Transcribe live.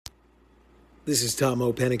This is Tom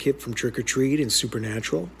O'Pennickett from Trick or Treat and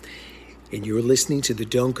Supernatural, and you're listening to the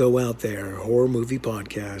Don't Go Out There Horror Movie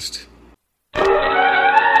Podcast. During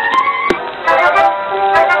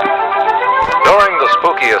the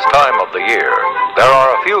spookiest time of the year, there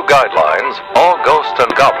are a few guidelines all ghosts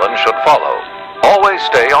and goblins should follow. Always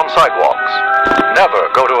stay on sidewalks. Never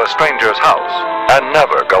go to a stranger's house. And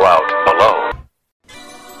never go out alone.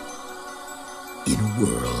 In a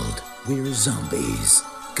world where zombies,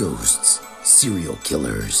 ghosts, serial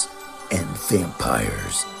killers, and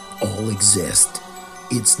vampires all exist,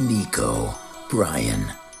 it's Nico,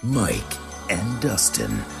 Brian, Mike, and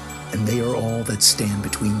Dustin, and they are all that stand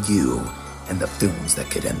between you and the films that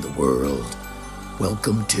could end the world.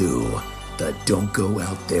 Welcome to the Don't Go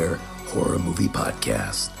Out There Horror Movie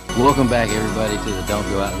Podcast. Welcome back, everybody, to the Don't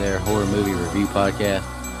Go Out There Horror Movie Review Podcast.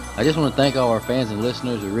 I just want to thank all our fans and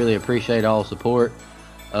listeners. We really appreciate all the support.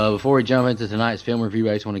 Before we jump into tonight's film review,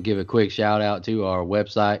 I just want to give a quick shout out to our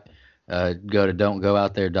website. Go to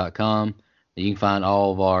don'tgoouthere.com. You can find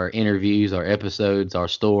all of our interviews, our episodes, our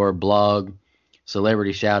store, blog,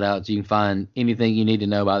 celebrity shout outs. You can find anything you need to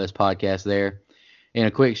know about this podcast there. And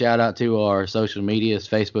a quick shout out to our social medias,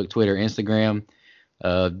 Facebook, Twitter, Instagram.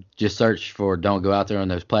 Just search for Don't Go Out There on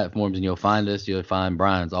those platforms and you'll find us. You'll find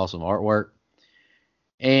Brian's awesome artwork.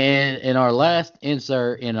 And in our last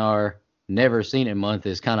insert in our Never Seen It month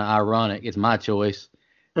is kind of ironic. It's my choice.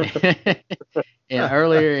 And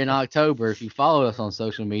earlier in October, if you follow us on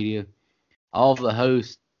social media, all of the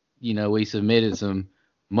hosts, we submitted some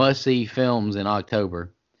must-see films in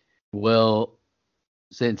October. Well,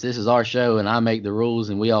 since this is our show and I make the rules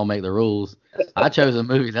and we all make the rules, I chose a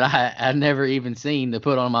movie that I'd never even seen to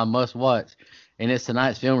put on my must-watch, and it's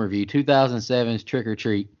tonight's film review, 2007's Trick or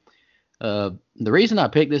Treat. The reason I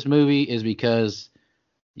picked this movie is because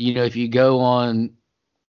if you go on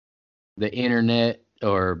the internet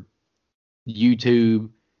or YouTube,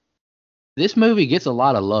 this movie gets a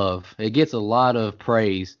lot of love. It gets a lot of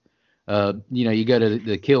praise. You go to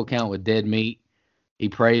the Kill Count with Dead Meat. He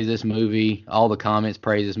praised this movie. All the comments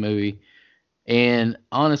praise this movie. And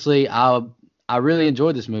honestly, I really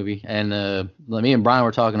enjoyed this movie. And me and Brian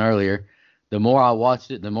were talking earlier. The more I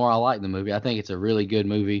watched it, the more I liked the movie. I think it's a really good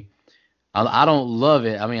movie. I don't love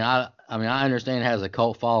it. I understand it has a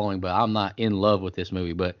cult following, but I'm not in love with this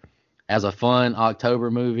movie. But as a fun October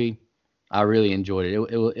movie, I really enjoyed it.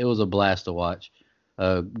 It was a blast to watch.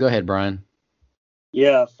 Go ahead, Brian.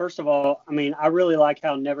 Yeah, first of all, I really like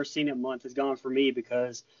how Never Seen It month has gone for me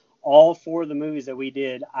because all four of the movies that we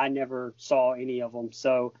did, I never saw any of them.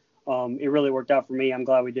 So it really worked out for me. I'm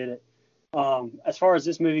glad we did it. As far as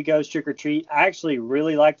this movie goes, Trick or Treat, I actually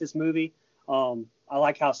really like this movie. I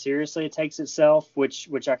like how seriously it takes itself, which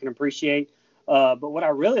I can appreciate. But what I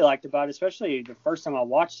really liked about it, especially the first time I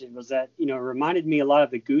watched it, was that, it reminded me a lot of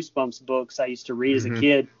the Goosebumps books I used to read as a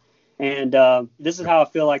kid. And this is how I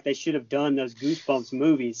feel like they should have done those Goosebumps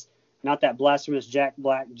movies. Not that blasphemous Jack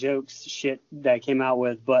Black jokes shit that I came out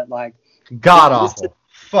with, but like god awful.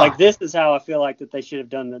 Like this is how I feel like that they should have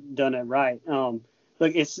done it right.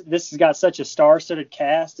 Look, this has got such a star-studded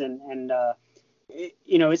cast, and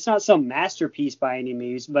it's not some masterpiece by any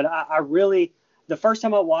means, but I really, the first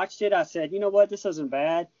time I watched it, I said, you know what, this isn't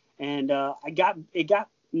bad, and it got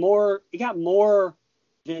more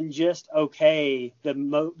than just okay the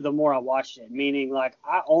more I watched it. Meaning, like,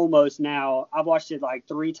 I've watched it like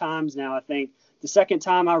 3 times now. I think the second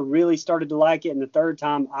time I really started to like it, and the third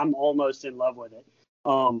time I'm almost in love with it.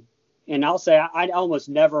 And I'll say I almost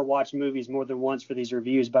never watch movies more than once for these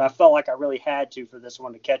reviews, but I felt like I really had to for this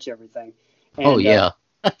one to catch everything. And, yeah,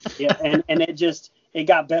 and it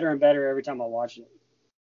got better and better every time I watched it.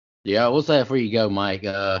 Yeah, we'll say before you go, Mike.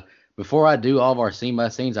 Before I do all of our scene by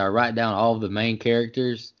scenes, I write down all of the main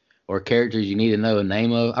characters or characters you need to know the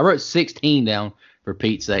name of. I wrote 16 down for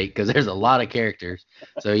Pete's sake because there's a lot of characters.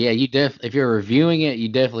 So yeah, if you're reviewing it, you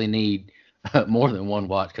definitely need more than one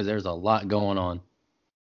watch because there's a lot going on.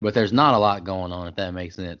 But there's not a lot going on, if that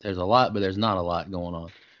makes sense. There's a lot, but there's not a lot going on.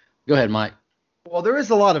 Go ahead, Mike. Well, there is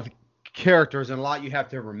a lot of characters and a lot you have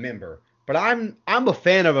to remember. But I'm a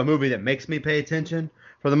fan of a movie that makes me pay attention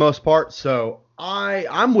for the most part. So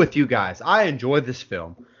I'm with you guys. I enjoyed this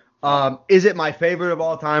film. Is it my favorite of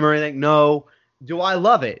all time or anything? No. Do I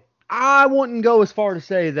love it? I wouldn't go as far to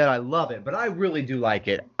say that I love it, but I really do like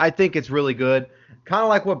it. I think it's really good. Kind of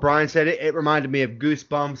like what Brian said, it reminded me of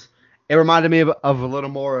Goosebumps. It reminded me of a little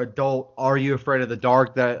more adult Are You Afraid of the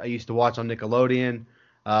Dark that I used to watch on Nickelodeon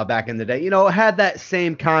back in the day. It had that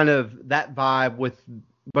same kind of that vibe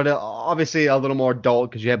but obviously a little more adult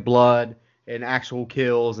because you had blood and actual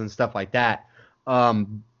kills and stuff like that.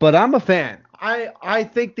 But I'm a fan. I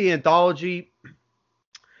think the anthology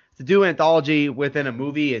to do anthology within a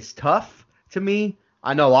movie is tough to me.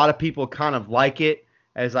 I know a lot of people kind of like it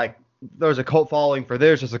as like there's a cult following for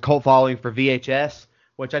this, there's a cult following for VHS,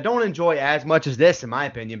 which I don't enjoy as much as this, in my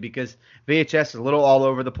opinion, because VHS is a little all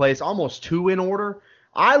over the place, almost too in order.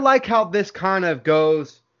 I like how this kind of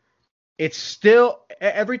goes. It's still,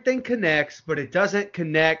 everything connects, but it doesn't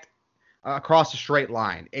connect across a straight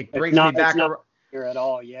line. It brings me back here at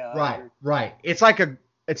all. Yeah. Right. It's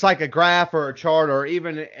like a graph or a chart or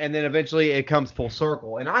even, and then eventually it comes full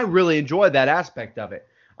circle. And I really enjoyed that aspect of it.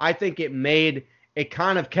 I think it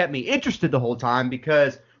kind of kept me interested the whole time,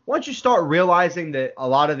 because once you start realizing that a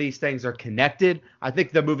lot of these things are connected, I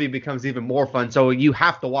think the movie becomes even more fun. So you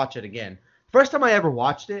have to watch it again. First time I ever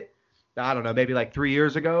watched it, I don't know, maybe like 3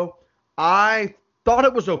 years ago, I thought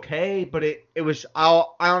it was okay, but I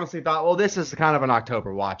honestly thought, well, this is kind of an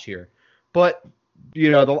October watch here. But,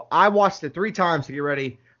 I watched it 3 times to get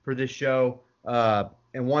ready for this show,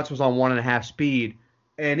 and once was on 1.5 speed.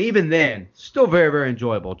 And even then, still very, very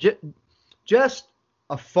enjoyable. Just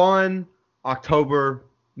a fun October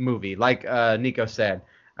movie, like Nico said.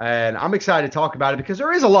 And I'm excited to talk about it because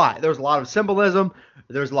there is a lot. There's a lot of symbolism.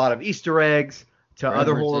 There's a lot of Easter eggs to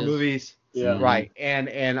other horror movies. Yeah. Right.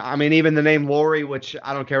 And I mean, even the name Laurie, which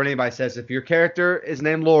I don't care what anybody says, if your character is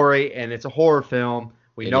named Laurie and it's a horror film,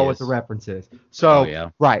 we know what the reference is. So,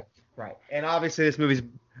 right. And obviously this movie's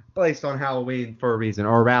based on Halloween for a reason,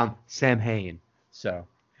 or around Sam Hain. So,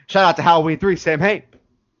 shout out to Halloween 3, Sam Hain.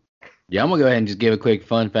 Yeah, I'm going to go ahead and just give a quick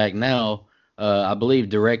fun fact now. I believe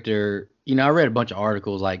director, I read a bunch of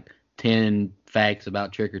articles, like 10 facts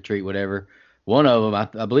about Trick or Treat, whatever. One of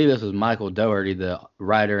them, I believe this was Michael Dougherty, the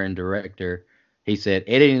writer and director. He said,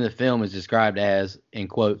 editing the film is described as, in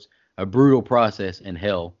quotes, a brutal process in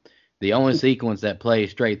hell. The only sequence that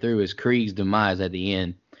plays straight through is Krieg's demise at the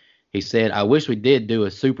end. He said, I wish we did do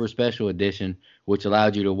a super special edition, which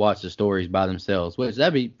allowed you to watch the stories by themselves, which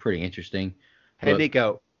that'd be pretty interesting. Hey,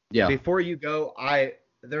 Nico. Yeah. Before you go,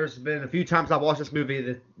 there's been a few times I've watched this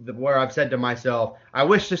movie where I've said to myself, I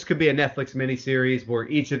wish this could be a Netflix miniseries where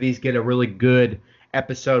each of these get a really good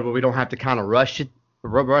episode where we don't have to kind of rush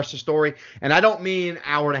the story. And I don't mean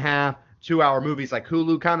 1.5, 2-hour movies like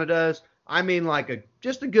Hulu kind of does. I mean like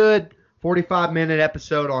just a good 45-minute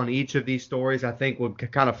episode on each of these stories. I think would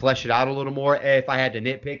kind of flesh it out a little more if I had to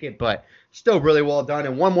nitpick it, but still really well done.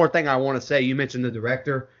 And one more thing I want to say, you mentioned the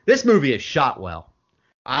director. This movie is shot well.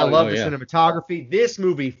 I love the cinematography. This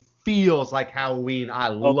movie feels like Halloween. I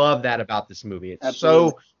love that about this movie. It's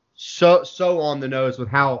so on the nose with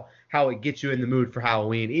how it gets you in the mood for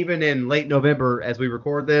Halloween. Even in late November as we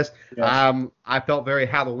record this, I felt very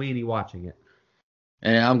Halloween-y watching it.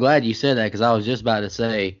 And I'm glad you said that, because I was just about to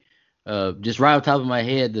say, just right off the top of my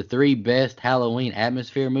head, the 3 best Halloween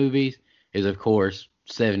atmosphere movies is, of course,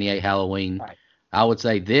 78 Halloween. Right. I would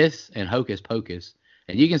say this and Hocus Pocus.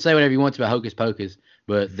 And you can say whatever you want about Hocus Pocus,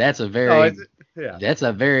 but that's a very, it's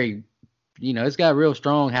got a real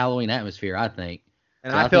strong Halloween atmosphere, I think.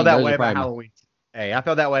 And so I feel that way about Halloween. Hey, I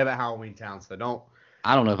feel that way about Halloween Town, so don't.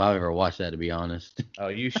 I don't know if I've ever watched that, to be honest. Oh,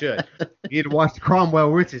 you should. You need to watch the Cromwell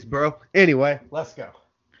Riches, bro. Anyway, let's go.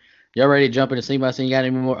 Y'all ready to jump into scene by scene? You got any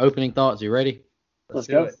more opening thoughts? You ready? Let's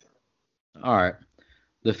do it. All right.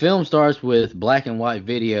 The film starts with black and white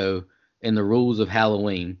video and the rules of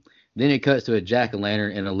Halloween. Then it cuts to a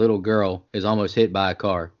jack-o'-lantern and a little girl is almost hit by a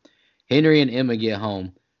car. Henry and Emma get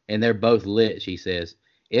home, and they're both lit, she says.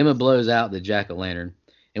 Emma blows out the jack-o'-lantern,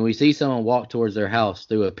 and we see someone walk towards their house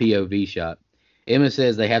through a POV shot. Emma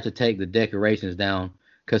says they have to take the decorations down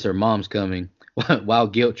because her mom's coming, while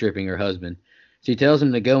guilt-tripping her husband. She tells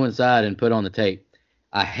him to go inside and put on the tape.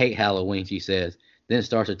 I hate Halloween, she says, then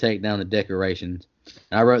starts to take down the decorations.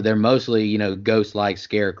 And I wrote, they're mostly, ghost-like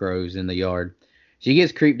scarecrows in the yard. She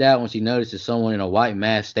gets creeped out when she notices someone in a white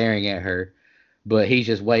mask staring at her, but he's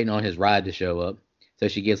just waiting on his ride to show up. So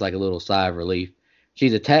she gets like a little sigh of relief.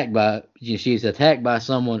 She's attacked by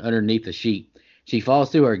someone underneath the sheet. She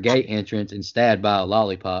falls through her gate entrance and stabbed by a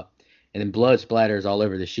lollipop, and then blood splatters all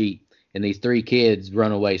over the sheet, and these 3 kids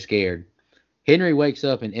run away scared. Henry wakes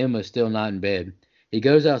up and Emma's still not in bed. He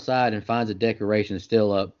goes outside and finds the decoration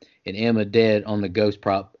still up, and Emma dead on the ghost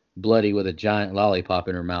prop, bloody with a giant lollipop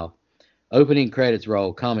in her mouth. Opening credits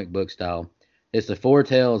roll, comic book style. It's the 4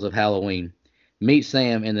 tales of Halloween. Meet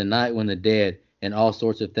Sam in the night when the dead and all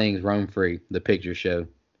sorts of things roam free, the picture show.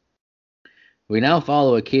 We now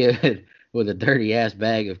follow a kid with a dirty-ass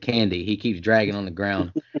bag of candy he keeps dragging on the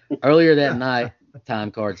ground. Earlier that night, time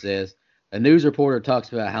card says, a news reporter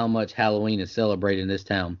talks about how much Halloween is celebrated in this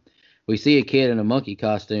town. We see a kid in a monkey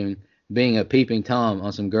costume being a peeping Tom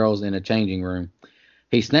on some girls in a changing room.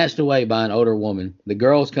 He's snatched away by an older woman. The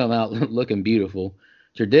girls come out looking beautiful.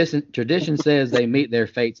 Tradition says they meet their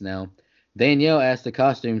fates now. Danielle asks the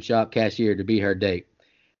costume shop cashier to be her date.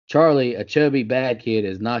 Charlie, a chubby bad kid,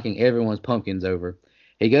 is knocking everyone's pumpkins over.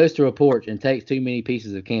 He goes to a porch and takes too many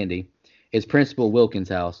pieces of candy. It's Principal Wilkins'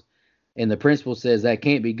 house, and the principal says that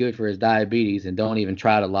can't be good for his diabetes and don't even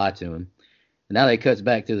try to lie to him. And now they cuts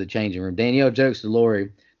back to the changing room. Danielle jokes to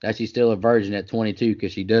Lori that she's still a virgin at 22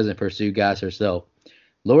 because she doesn't pursue guys herself.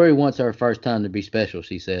 Lori wants her first time to be special,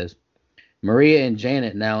 she says. Maria and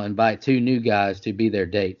Janet now invite two new guys to be their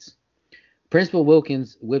dates. Principal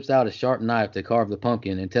Wilkins whips out a sharp knife to carve the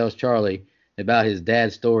pumpkin and tells Charlie about his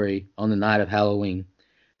dad's story on the night of Halloween.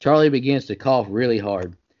 Charlie begins to cough really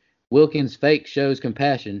hard. Wilkins fake shows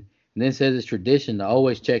compassion and then says it's tradition to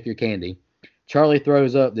always check your candy. Charlie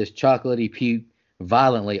throws up this chocolatey puke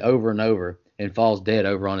violently over and over and falls dead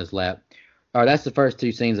over on his lap. All right, that's the first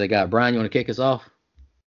two scenes I got. Brian, you want to kick us off?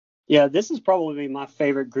 Yeah, this is probably my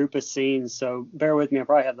favorite group of scenes, so bear with me. I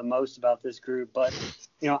probably have the most about this group, but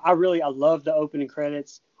I love the opening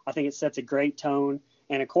credits. I think it sets a great tone,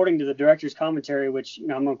 and according to the director's commentary, which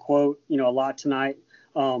I'm going to quote a lot tonight,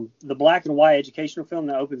 the black and white educational film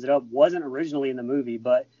that opens it up wasn't originally in the movie,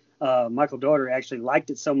 but Michael Dougherty actually liked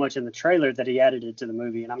it so much in the trailer that he added it to the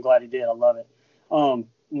movie, and I'm glad he did. I love it.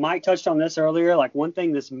 Mike touched on this earlier. Like, one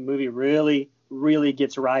thing this movie really, really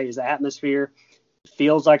gets right is the atmosphere.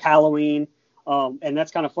 Feels like Halloween, and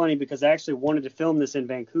that's kind of funny because I actually wanted to film this in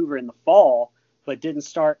Vancouver in the fall, but didn't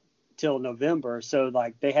start till November. So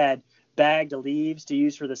like they had bagged leaves to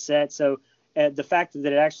use for the set. So the fact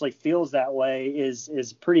that it actually feels that way is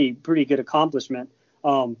pretty good accomplishment.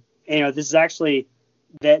 This is actually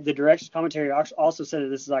that the director's commentary also said that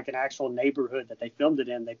this is like an actual neighborhood that they filmed it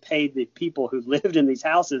in. They paid the people who lived in these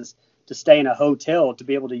houses to stay in a hotel to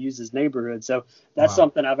be able to use this neighborhood. So that's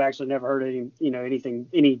something I've actually never heard any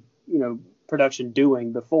production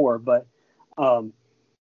doing before. But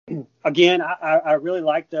again, I really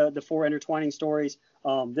like the four intertwining stories.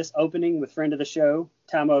 This opening with friend of the show,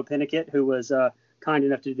 Tamo Pennicott, who was kind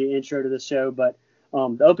enough to do the intro to the show. But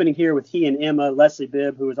the opening here with he and Emma, Leslie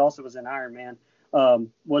Bibb, who was in Iron Man,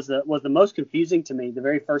 was the most confusing to me the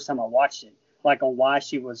very first time I watched it, like on why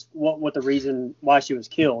she was what the reason why she was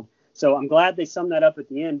killed. So I'm glad they summed that up at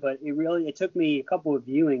the end, but it took me a couple of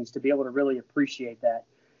viewings to be able to really appreciate that.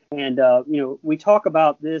 And we talk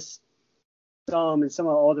about this some in some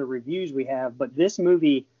of the other reviews we have, but this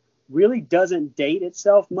movie really doesn't date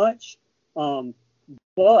itself much.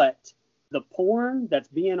 But the porn that's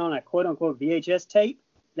being on a quote unquote VHS tape,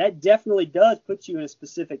 that definitely does put you in a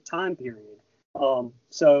specific time period. And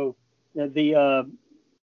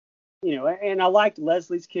I liked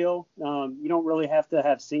Leslie's kill. You don't really have to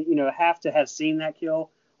have seen that kill.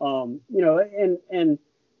 And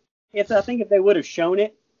if they would have shown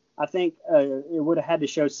it, I think it would have had to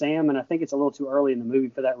show Sam, and I think it's a little too early in the movie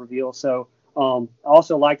for that reveal. So I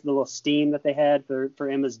also liked the little steam that they had for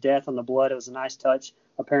Emma's death on the blood. It was a nice touch.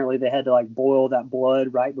 Apparently they had to like boil that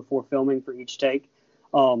blood right before filming for each take.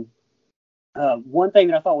 One thing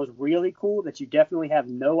that I thought was really cool that you definitely have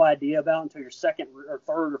no idea about until your second or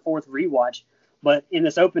third or fourth rewatch, but in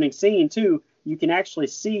this opening scene too, you can actually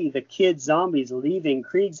see the kid zombies leaving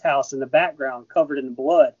Krieg's house in the background covered in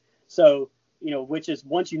blood. So, which is,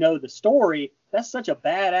 once you know the story, that's such a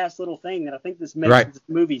badass little thing that I think this makes this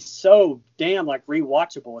movie so damn like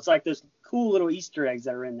rewatchable. It's like those cool little Easter eggs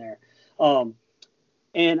that are in there.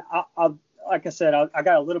 And I like I said, I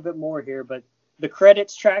got a little bit more here, but the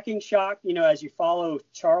credits tracking shot, as you follow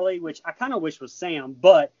Charlie, which I kind of wish was Sam,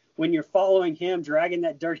 but when you're following him, dragging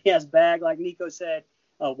that dirty ass bag, like Nico said,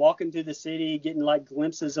 walking through the city, getting like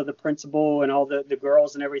glimpses of the principal and all the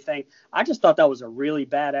girls and everything, I just thought that was a really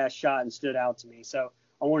badass shot and stood out to me. So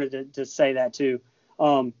I wanted to say that too.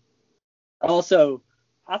 Also,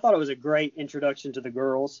 I thought it was a great introduction to the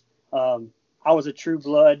girls. I was a True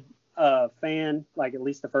Blood fan, like at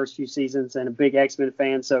least the first few seasons, and a big X-Men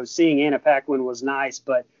fan. So seeing Anna Paquin was nice,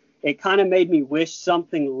 but it kind of made me wish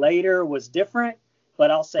something later was different. But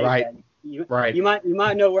I'll say that you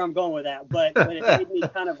might know where I'm going with that. But it made me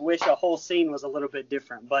kind of wish a whole scene was a little bit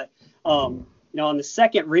different. But on the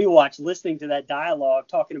second rewatch, listening to that dialogue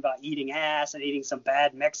talking about eating ass and eating some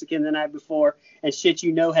bad Mexican the night before and shit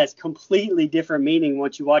has completely different meaning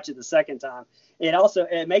once you watch it the second time.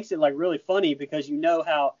 It makes it like really funny because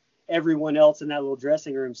how everyone else in that little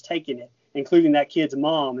dressing room's taking it, including that kid's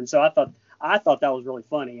mom. And so I thought that was really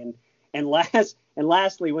funny. And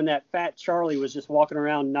lastly, when that fat Charlie was just walking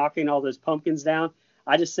around knocking all those pumpkins down,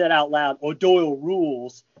 I just said out loud, "O'Doyle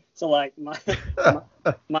rules." So like my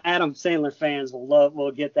Adam Sandler fans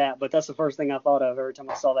will get that, but that's the first thing I thought of every time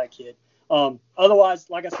I saw that kid. Otherwise,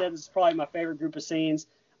 like I said, this is probably my favorite group of scenes.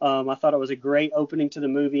 I thought it was a great opening to the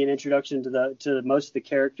movie and introduction to most of the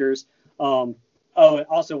characters. And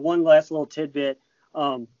also one last little tidbit.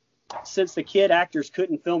 Since the kid actors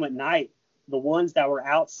couldn't film at night, the ones that were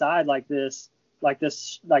outside like this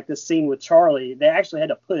scene with Charlie, they actually had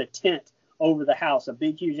to put a tent over the house, a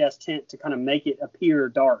big huge ass tent to kind of make it appear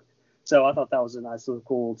dark. So I thought that was a nice little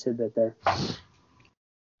cool tidbit there.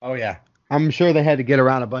 Oh yeah, I'm sure they had to get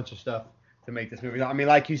around a bunch of stuff to make this movie. I mean,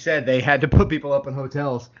 like you said, they had to put people up in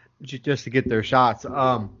hotels just to get their shots.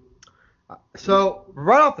 So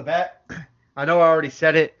right off the bat, I know I already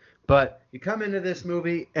said it, but you come into this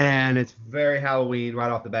movie and it's very Halloween right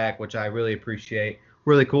off the back, which I really appreciate.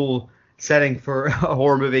 Really cool setting for a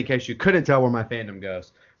horror movie in case you couldn't tell where my fandom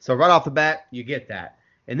goes. So right off the bat, you get that.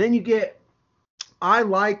 And then you get, I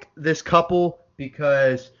like this couple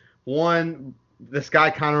because, one, this guy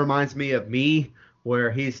kind of reminds me of me,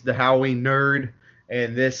 where he's the Halloween nerd,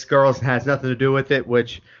 and this girl has nothing to do with it,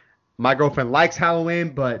 which my girlfriend likes Halloween,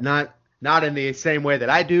 but not in the same way that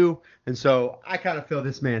I do. And so I kind of feel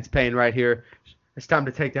this man's pain right here. It's time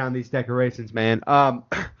to take down these decorations, man. I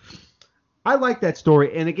like that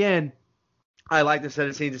story. And again, I like the set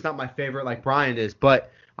of scenes. It's not my favorite like Brian is,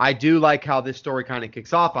 but I do like how this story kind of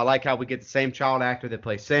kicks off. I like how we get the same child actor that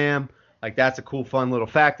plays Sam. Like, that's a cool, fun little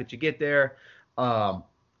fact that you get there.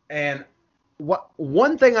 And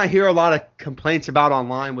one thing I hear a lot of complaints about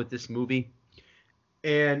online with this movie,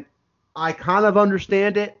 and I kind of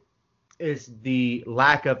understand it, is the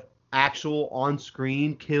lack of actual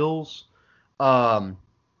on-screen kills. It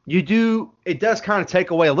does kind of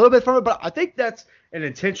take away a little bit from it, but I think that's an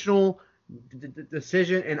intentional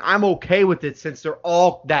decision, and I'm okay with it since they're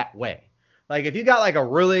all that way. Like, if you got like a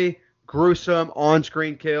really gruesome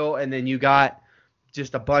on-screen kill and then you got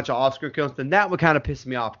just a bunch of off-screen kills, then that would kind of piss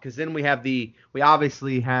me off, because then we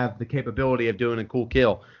obviously have the capability of doing a cool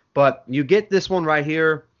kill. But you get this one right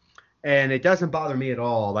here, and it doesn't bother me at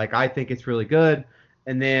all. Like, I think it's really good.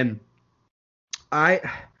 And then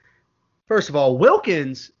first of all,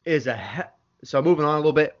 Wilkins is so moving on a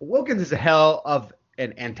little bit, Wilkins is a hell of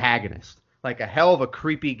an antagonist. Like, a hell of a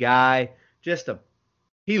creepy guy.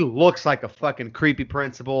 He looks like a fucking creepy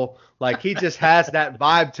principal. Like, he just has that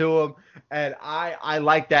vibe to him, and I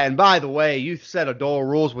like that. And by the way, you set adult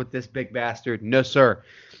rules with this big bastard. No, sir.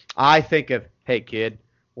 I think of, hey, kid,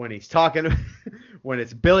 when he's talking, when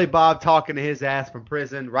it's Billy Bob talking to his ass from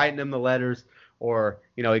prison, writing him the letters, or,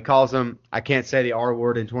 he calls him, I can't say the R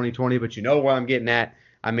word in 2020, but you know where I'm getting at.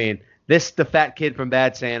 I mean, this is the fat kid from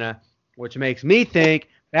Bad Santa, which makes me think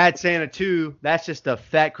Bad Santa 2, that's just a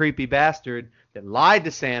fat, creepy bastard that lied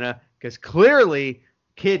to Santa, because clearly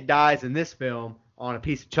kid dies in this film on a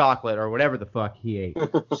piece of chocolate or whatever the fuck he ate.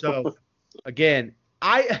 So, again,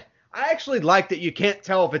 I actually like that you can't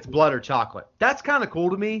tell if it's blood or chocolate. That's kind of cool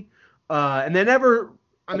to me. And they never,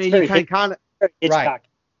 you can kind of,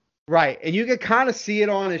 right. And you can kind of see it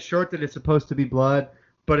on his shirt that it's supposed to be blood.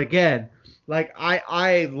 But again, like,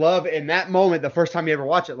 I love in that moment, the first time you ever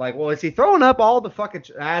watch it, like, well, is he throwing up all the fucking,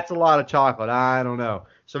 that's a lot of chocolate. I don't know.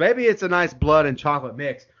 So maybe it's a nice blood and chocolate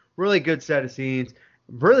mix. Really good set of scenes.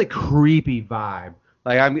 Really creepy vibe.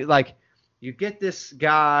 Like, you get this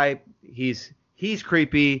guy, he's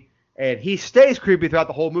creepy, and he stays creepy throughout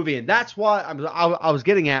the whole movie. And that's why I was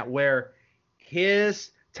getting at, where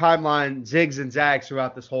his timeline zigs and zags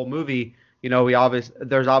throughout this whole movie.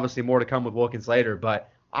 There's obviously more to come with Wilkins later, but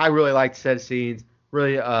I really like the set of scenes.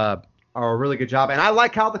 Really, are a really good job. And I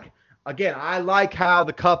like how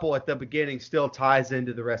the couple at the beginning still ties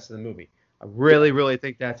into the rest of the movie. I really, really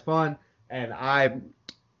think that's fun. And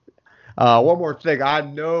one more thing. I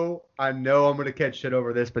know I'm going to catch shit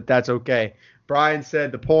over this, but that's okay. Brian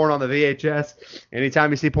said the porn on the VHS.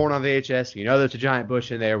 Anytime you see porn on VHS, you know there's a giant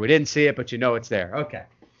bush in there. We didn't see it, but you know it's there. Okay.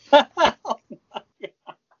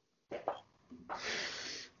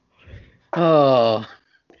 Oh.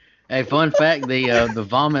 Hey, fun fact, the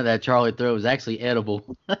vomit that Charlie threw was actually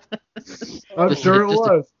edible. I'm sure it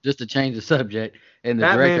was. Just to change the subject. And the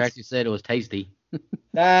director actually said it was tasty.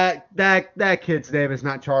 That kid's name is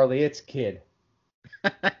not Charlie, it's Kid.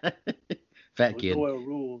 Fat kid. Royal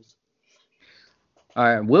rules. All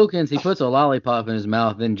right, Wilkins, he puts a lollipop in his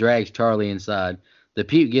mouth, then drags Charlie inside. The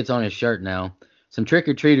puke gets on his shirt now. Some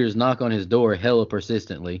trick-or-treaters knock on his door hella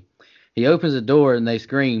persistently. He opens the door and they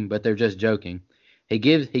scream, but they're just joking. He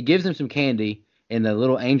gives them some candy, and the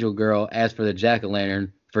little angel girl asks for the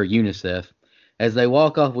jack-o'-lantern for UNICEF. As they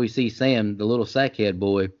walk off, we see Sam, the little sackhead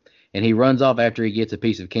boy, and he runs off after he gets a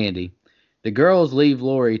piece of candy. The girls leave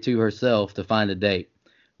Lori to herself to find a date.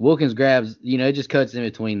 Wilkins grabs, it just cuts in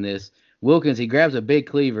between this. Wilkins, he grabs a big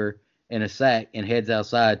cleaver and a sack and heads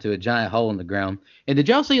outside to a giant hole in the ground. And did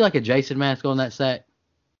y'all see like a Jason mask on that sack?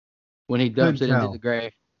 when he dumps it Couldn't into tell. the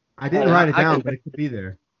grave. I didn't write it down, but it could be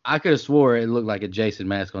there. I could have swore it looked like a Jason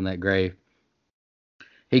mask on that grave.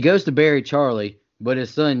 He goes to bury Charlie, but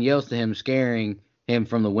his son yells to him, scaring him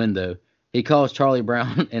from the window. He calls Charlie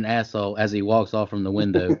Brown an asshole as he walks off from the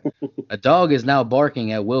window. A dog is now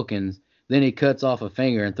barking at Wilkins. Then he cuts off a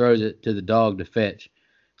finger and throws it to the dog to fetch.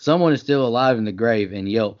 Someone is still alive in the grave and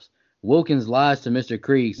yelps. Wilkins lies to Mr.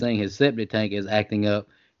 Krieg, saying his septic tank is acting up,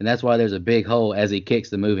 and that's why there's a big hole as he kicks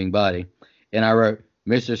the moving body. And I wrote,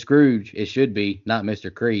 Mr. Scrooge, it should be, not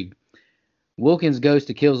Mr. Krieg. Wilkins goes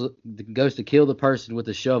to kill the person with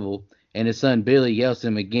the shovel, and his son Billy yells to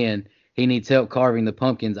him again. He needs help carving the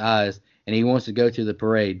pumpkin's eyes, and he wants to go to the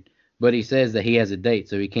parade, but he says that he has a date,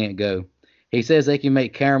 so he can't go. He says they can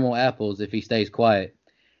make caramel apples if he stays quiet.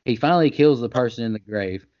 He finally kills the person in the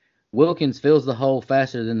grave. Wilkins fills the hole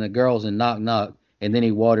faster than the girls in Knock Knock, and then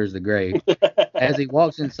he waters the grave. As he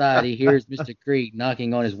walks inside, he hears Mr. Krieg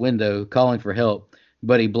knocking on his window, calling for help,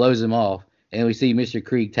 but he blows him off, and we see Mr.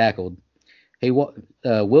 Krieg tackled.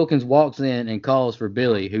 Wilkins walks in and calls for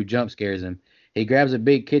Billy, who jump scares him. He grabs a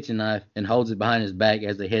big kitchen knife and holds it behind his back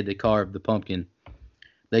as they head to carve the pumpkin.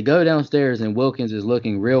 They go downstairs, and Wilkins is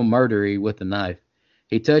looking real murdery with the knife.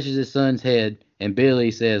 He touches his son's head, and Billy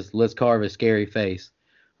says, let's carve a scary face.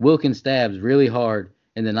 Wilkins stabs really hard,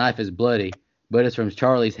 and the knife is bloody, but it's from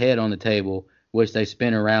Charlie's head on the table, which they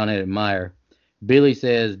spin around and admire. Billy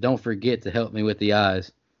says, don't forget to help me with the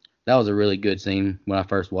eyes. That was a really good scene when I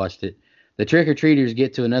first watched it. The trick-or-treaters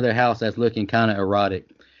get to another house that's looking kind of erotic.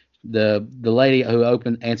 The lady who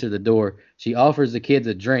answered the door, she offers the kids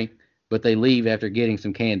a drink, but they leave after getting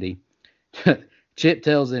some candy. Chip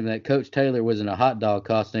tells them that Coach Taylor was in a hot dog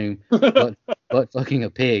costume, but fucking a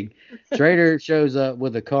pig. Schrader shows up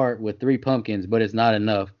with a cart with 3 pumpkins, but it's not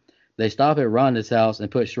enough. They stop at Rhonda's house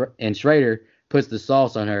and Schrader puts the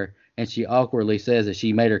sauce on her, and she awkwardly says that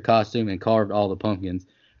she made her costume and carved all the pumpkins.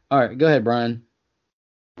 All right, go ahead, Brian.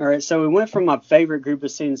 All right, so we went from my favorite group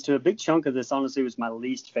of scenes to a big chunk of this, honestly, was my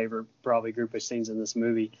least favorite probably group of scenes in this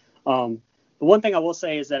movie. The one thing I will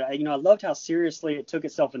say is that, I loved how seriously it took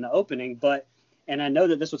itself in the opening, and I know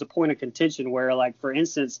that this was a point of contention where, like, for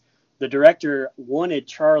instance, the director wanted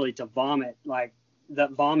Charlie to vomit, like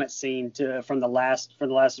that vomit scene from the last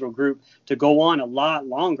little group to go on a lot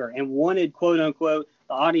longer, and wanted, quote unquote,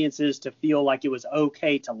 the audiences to feel like it was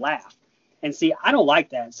okay to laugh. And see, I don't like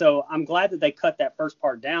that. So I'm glad that they cut that first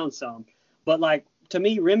part down some. But, like, to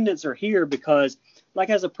me, remnants are here because, like,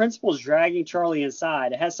 as the principal's dragging Charlie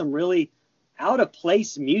inside, it has some really out of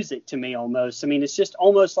place music to me almost. I mean, it's just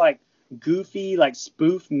almost like goofy, like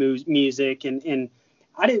spoof music. And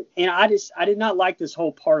I did not like this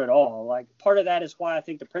whole part at all. Like, part of that is why I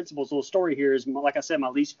think the principal's little story here is, like I said, my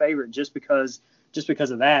least favorite just because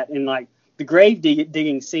of that. And, like, the grave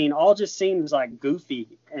digging scene all just seems like goofy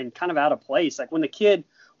and kind of out of place. Like when the kid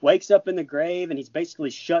wakes up in the grave and he's basically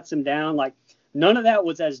shuts him down, like none of that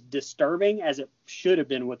was as disturbing as it should have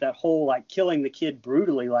been with that whole like killing the kid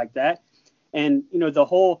brutally like that. And, the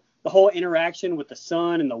whole interaction with the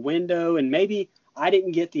son and the window, and maybe I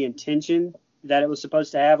didn't get the intention that it was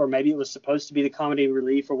supposed to have, or maybe it was supposed to be the comedy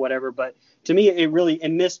relief or whatever. But to me,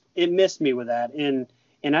 it missed me with that. And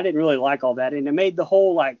I didn't really like all that. And it made the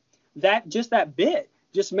whole like, that bit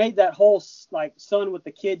just made that whole like son with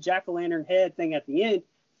the kid jack-o'-lantern head thing at the end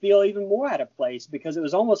feel even more out of place, because it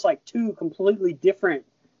was almost like 2 completely different,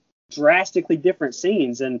 drastically different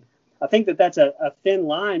scenes. And I think that that's a thin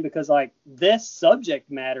line, because like this subject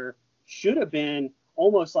matter should have been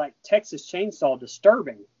almost like Texas Chainsaw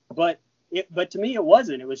disturbing, but to me it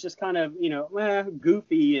wasn't. It was just kind of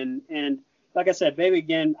goofy and like I said, maybe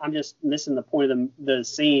again I'm just missing the point of the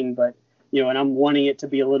scene, but and I'm wanting it to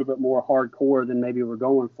be a little bit more hardcore than maybe we're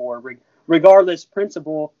going for. Regardless,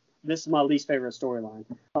 principle, this is my least favorite storyline.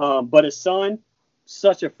 But his son,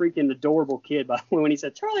 such a freaking adorable kid. By the way, when he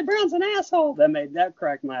said, Charlie Brown's an asshole, that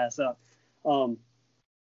cracked my ass up.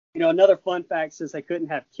 Another fun fact, since they couldn't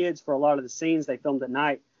have kids for a lot of the scenes they filmed at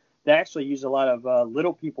night, they actually used a lot of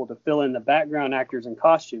little people to fill in the background actors and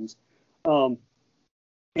costumes. And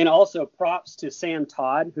also props to Sam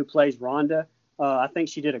Todd, who plays Rhonda. I think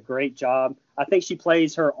she did a great job. I think she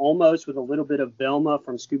plays her almost with a little bit of Velma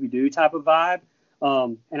from Scooby-Doo type of vibe.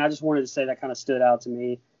 And I just wanted to say that kind of stood out to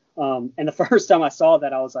me. And the first time I saw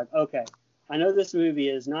that, I was like, okay, I know this movie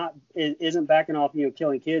isn't backing off,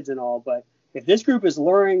 killing kids and all, but if this group is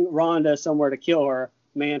luring Rhonda somewhere to kill her,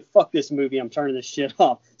 man, fuck this movie. I'm turning this shit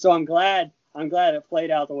off. So I'm glad it played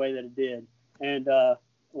out the way that it did. And,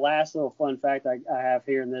 last little fun fact I have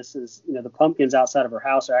here in this is, the pumpkins outside of her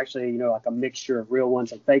house are actually, like a mixture of real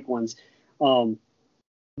ones and fake ones.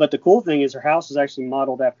 But the cool thing is her house was actually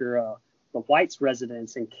modeled after White's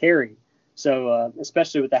residence in Carrie. So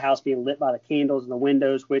especially with the house being lit by the candles and the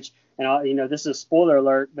windows, which, and this is a spoiler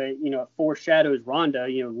alert, but it foreshadows Rhonda,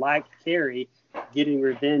 like Carrie, getting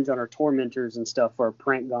revenge on her tormentors and stuff for a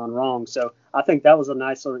prank gone wrong. So I think that was a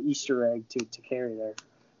nice little Easter egg to Carrie there.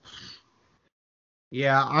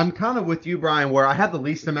 Yeah, I'm kind of with you, Brian, where I have the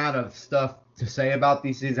least amount of stuff to say about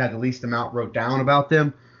these scenes. I had the least amount wrote down about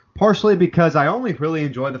them, partially because I only really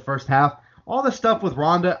enjoy the first half. All the stuff with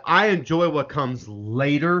Rhonda, I enjoy what comes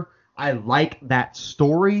later. I like that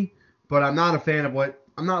story, but I'm not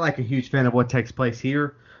like a huge fan of what takes place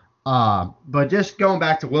here. But just going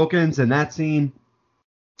back to Wilkins and that scene,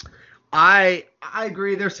 I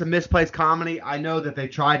agree there's some misplaced comedy. I know that they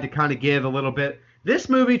tried to kind of give a little bit. This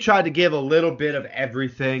movie tried to give a little bit of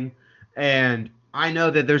everything, and I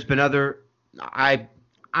know that there's been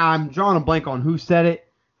I'm drawing a blank on who said it,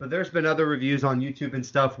 but there's been other reviews on YouTube and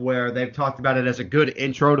stuff where they've talked about it as a good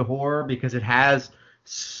intro to horror because it has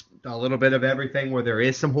a little bit of everything where there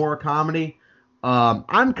is some horror comedy.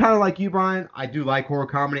 I'm kind of like you, Brian. I do like horror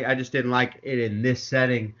comedy. I just didn't like it in this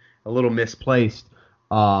setting, a little misplaced.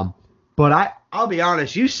 But I'll be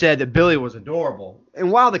honest, you said that Billy was adorable. And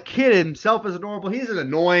while the kid himself is adorable, he's an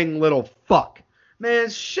annoying little fuck. Man,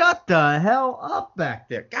 shut the hell up back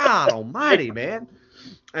there. God almighty, man.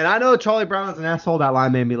 And I know Charlie Brown is an asshole. That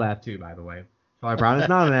line made me laugh too, by the way. Charlie Brown is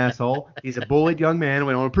not an asshole. He's a bullied young man, and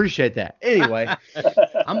we don't appreciate that. Anyway.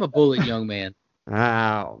 I'm a bullied young man.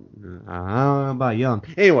 I don't know about young.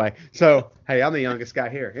 Anyway, so, hey, I'm the youngest guy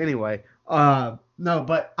here. Anyway, no,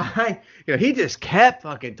 but he just kept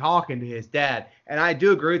fucking talking to his dad. And I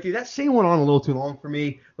do agree with you. That scene went on a little too long for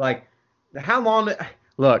me. Like, how long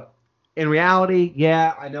look, in reality,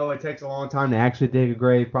 yeah, I know it takes a long time to actually dig a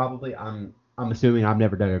grave, probably. I'm assuming I've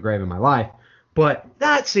never dug a grave in my life. But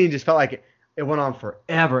that scene just felt like it went on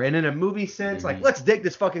forever. And in a movie sense, like, let's dig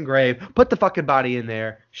this fucking grave, put the fucking body in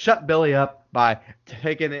there, shut Billy up by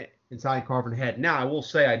taking it inside and carving the head. Now, I will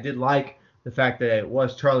say I did like the fact that it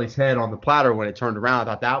was Charlie's head on the platter when it turned around. I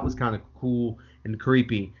thought that was kind of cool and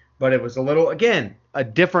creepy. But it was a little, again, a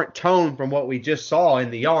different tone from what we just saw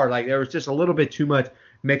in the yard. Like, there was just a little bit too much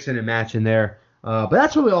mixing and matching there. But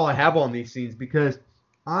that's really all I have on these scenes because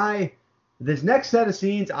this next set of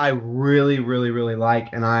scenes I really, really, really like,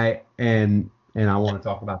 and I want to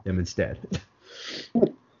talk about them instead.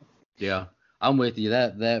 Yeah, I'm with you.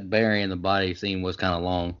 That burying the body scene was kind of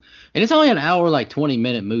long, and it's only an hour, like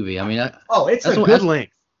 20-minute movie. I mean, it's a good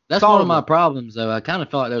length. That's one of my problems, though. I kind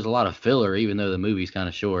of felt like there was a lot of filler, even though the movie's kind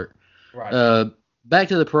of short. Right. Back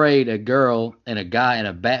to the parade, a girl and a guy in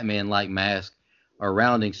a Batman-like mask are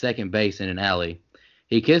rounding second base in an alley.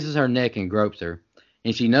 He kisses her neck and gropes her,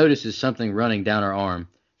 and she notices something running down her arm.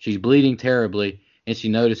 She's bleeding terribly, and she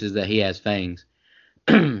notices that he has fangs.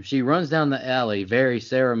 She runs down the alley, very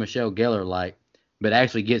Sarah Michelle Gellar-like, but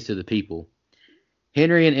actually gets to the people.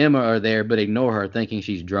 Henry and Emma are there, but ignore her, thinking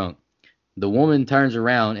she's drunk. The woman turns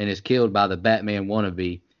around and is killed by the Batman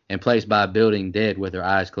wannabe and placed by a building dead with her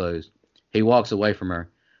eyes closed. He walks away from her.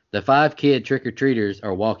 The 5 kid trick-or-treaters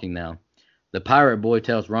are walking now. The pirate boy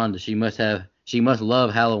tells Rhonda she must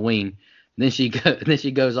love Halloween. Then she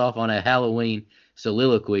goes off on a Halloween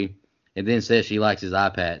soliloquy and then says she likes his eye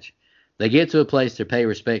patch. They get to a place to pay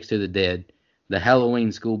respects to the dead, the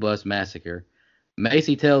Halloween school bus massacre.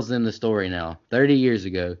 Macy tells them the story now. 30 years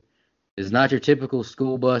ago. It's not your typical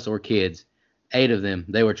school bus or kids. 8 of them.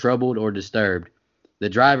 They were troubled or disturbed. The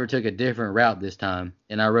driver took a different route this time,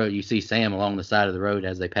 and I wrote, you see Sam along the side of the road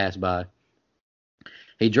as they pass by.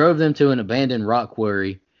 He drove them to an abandoned rock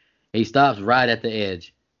quarry. He stops right at the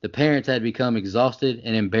edge. The parents had become exhausted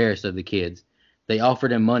and embarrassed of the kids. They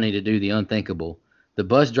offered him money to do the unthinkable. The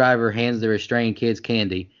bus driver hands the restrained kids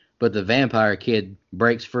candy, but the vampire kid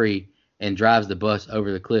breaks free and drives the bus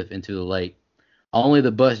over the cliff into the lake. Only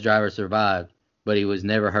the bus driver survived, but he was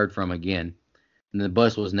never heard from again, and the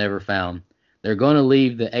bus was never found. They're going to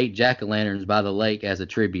leave the 8 jack-o'-lanterns by the lake as a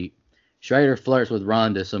tribute. Schrader flirts with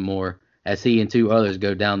Rhonda some more as he and 2 others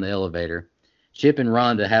go down the elevator. Chip and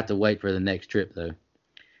Rhonda have to wait for the next trip, though.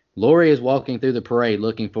 Lori is walking through the parade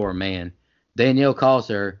looking for a man. Danielle calls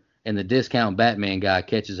her, and the discount Batman guy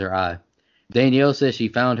catches her eye. Danielle says she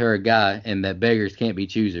found her a guy and that beggars can't be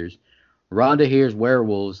choosers. Rhonda hears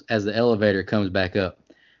werewolves as the elevator comes back up.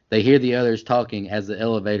 They hear the others talking as the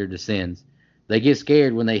elevator descends. They get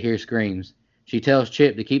scared when they hear screams. She tells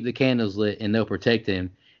Chip to keep the candles lit and they'll protect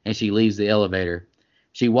him, and she leaves the elevator.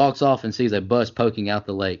 She walks off and sees a bus poking out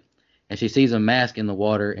the lake, and she sees a mask in the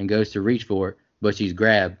water and goes to reach for it, but she's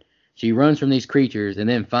grabbed. She runs from these creatures and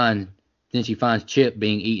then she finds Chip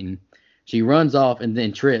being eaten. She runs off and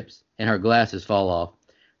then trips, and her glasses fall off.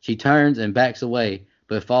 She turns and backs away,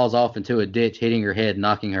 but falls off into a ditch, hitting her head,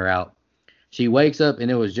 knocking her out. She wakes up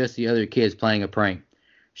and it was just the other kids playing a prank.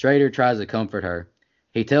 Schrader tries to comfort her.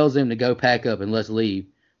 He tells them to go pack up and let's leave,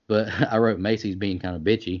 but I wrote Macy's being kind of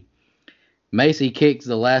bitchy. Macy kicks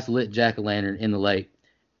the last lit jack-o'-lantern in the lake.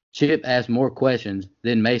 Chip asks more questions,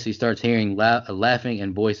 then Macy starts hearing laughing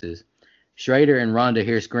and voices. Schrader and Rhonda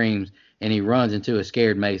hear screams, and he runs into a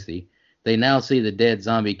scared Macy. They now see the dead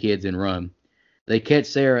zombie kids and run. They catch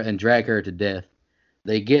Sarah and drag her to death.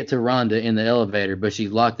 They get to Rhonda in the elevator, but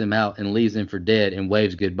she's locked them out and leaves them for dead and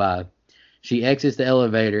waves goodbye. She exits the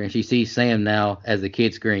elevator, and she sees Sam now as the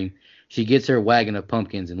kids scream. She gets her wagon of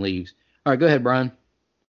pumpkins and leaves. All right, go ahead, Brian.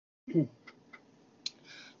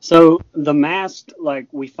 So the masked, like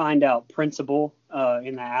we find out principal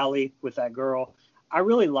in the alley with that girl. I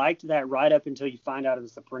really liked that right up until you find out it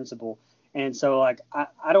was the principal. And so like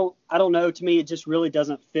I don't know. To me, it just really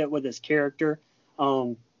doesn't fit with his character.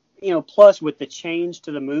 Plus with the change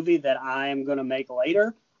to the movie that I am going to make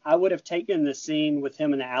later, I would have taken the scene with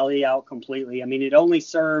him in the alley out completely. I mean, it only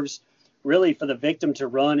serves really for the victim to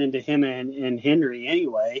run into him and Henry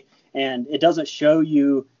anyway, and it doesn't show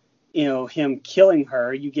you him killing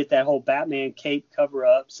her. You get that whole Batman cape cover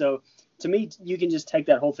up. So to me, you can just take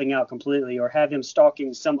that whole thing out completely, or have him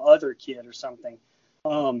stalking some other kid or something.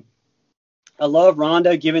 I love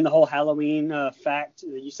Rhonda giving the whole Halloween fact.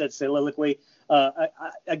 You said soliloquy.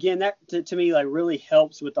 Again, that to me like really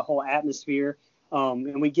helps with the whole atmosphere.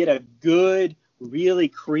 And we get a good, really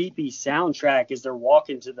creepy soundtrack as they're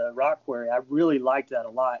walking to the rock quarry. I really liked that a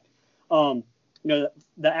lot. The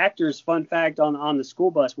actors, fun fact, on the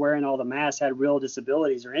school bus wearing all the masks had real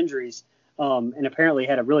disabilities or injuries, and apparently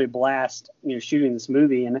had a really blast, shooting this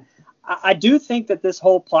movie. And I do think that this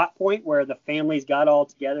whole plot point where the families got all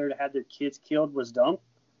together to have their kids killed was dumb.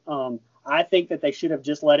 I think that they should have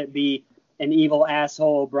just let it be an evil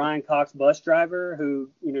asshole Brian Cox bus driver who,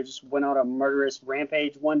 just went on a murderous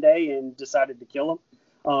rampage one day and decided to kill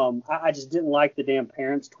him. I just didn't like the damn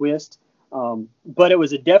parents twist. But it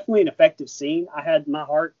was definitely an effective scene. I had my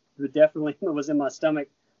heart definitely was in my stomach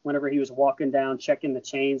whenever he was walking down, checking the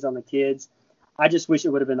chains on the kids. I just wish it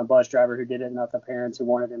would have been the bus driver who did it, not the parents who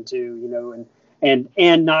wanted him to,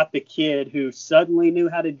 and not the kid who suddenly knew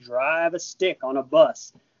how to drive a stick on a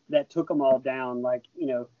bus that took them all down.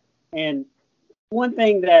 And one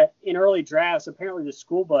thing that in early drafts, apparently the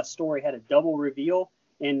school bus story had a double reveal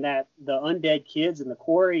in that the undead kids in the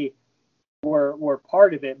quarry were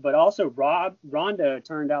part of it, but also Rhonda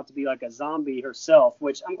turned out to be like a zombie herself,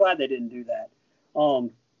 which I'm glad they didn't do that.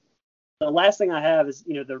 The last thing I have is,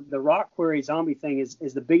 the rock quarry zombie thing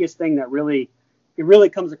is the biggest thing that really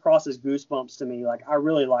comes across as goosebumps to me. Like, I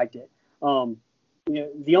really liked it.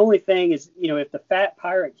 The only thing is, if the fat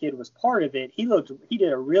pirate kid was part of it, he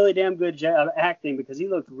did a really damn good job acting, because he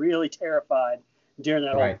looked really terrified during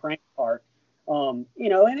that whole prank part. And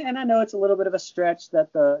I know it's a little bit of a stretch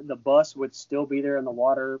that the bus would still be there in the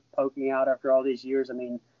water poking out after all these years. I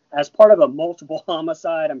mean, as part of a multiple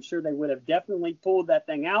homicide, I'm sure they would have definitely pulled that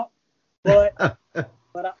thing out, but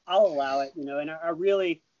I'll allow it, and I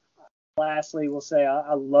really, lastly, will say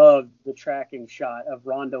I love the tracking shot of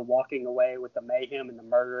Rhonda walking away with the mayhem and the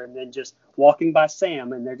murder, and then just walking by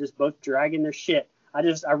Sam, and they're just both dragging their shit. I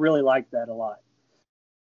really liked that a lot.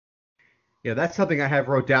 Yeah, that's something I have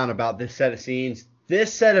wrote down about this set of scenes.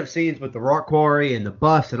 This set of scenes with the rock quarry and the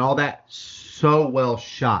bus and all that, so well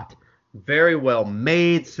shot. Very well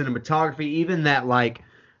made cinematography. Even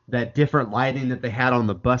that different lighting that they had on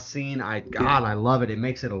the bus scene. I love it. It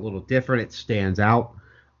makes it a little different. It stands out.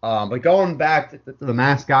 But going back to the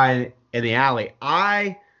masked guy in the alley,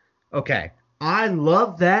 I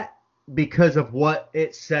love that because of what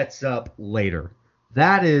it sets up later.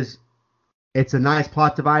 It's a nice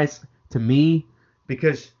plot device to me,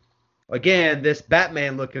 because again, this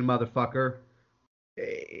Batman looking motherfucker,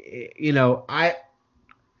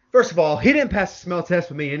 first of all, he didn't pass the smell test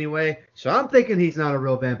with me anyway, so I'm thinking he's not a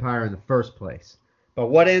real vampire in the first place. But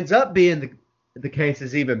what ends up being the case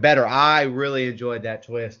is even better. I really enjoyed that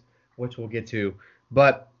twist, which we'll get to.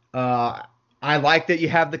 But I like that you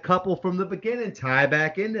have the couple from the beginning tie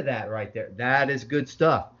back into that right there. That is good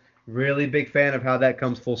stuff. Really big fan of how that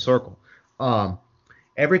comes full circle.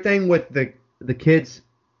 Everything with the kids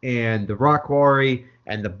and the rock quarry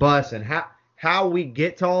and the bus and how we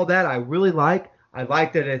get to all that, I really like. I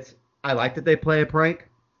like that they play a prank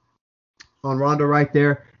on Rhonda right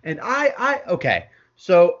there. And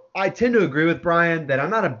so I tend to agree with Brian that I'm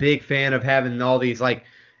not a big fan of having all these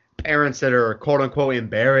parents that are quote unquote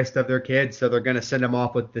embarrassed of their kids, so they're going to send them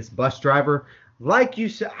off with this bus driver. Like you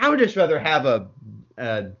said, I would just rather have a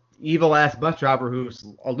evil ass bus driver who's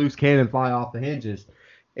a loose cannon fly off the hinges.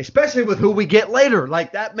 especially with who we get later.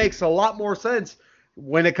 Like, that makes a lot more sense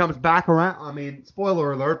when it comes back around. I mean,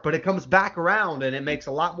 spoiler alert, but it comes back around, and it makes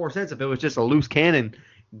a lot more sense if it was just a loose cannon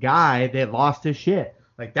guy that lost his shit.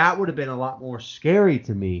 Like, that would have been a lot more scary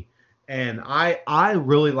to me. And I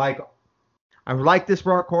really like this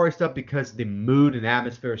Rock Quarry stuff because the mood and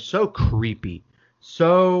atmosphere is so creepy,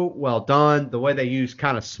 so well done. The way they use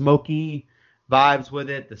kind of smoky vibes with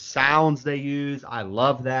it, the sounds they use, I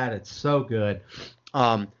love that. It's so good.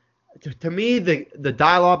 To me, the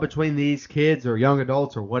dialogue between these kids or young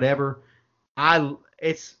adults or whatever,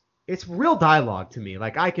 it's real dialogue to me.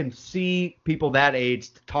 Like, I can see people that age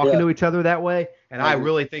talking to each other that way, and I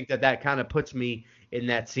really think that kind of puts me in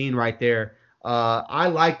that scene right there. I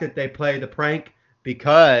like that they play the prank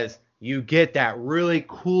because you get that really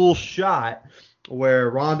cool shot where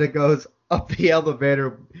Rhonda goes up the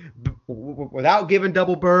elevator without giving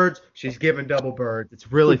double birds. She's giving double birds.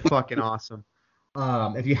 It's really fucking awesome.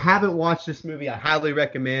 If you haven't watched this movie, I highly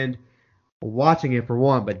recommend watching it for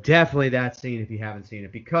one, but definitely that scene if you haven't seen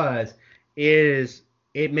it, because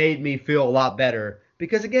it made me feel a lot better.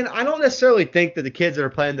 Because again, I don't necessarily think that the kids that are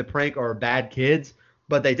playing the prank are bad kids,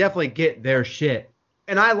 but they definitely get their shit.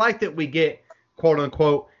 And I like that we get, quote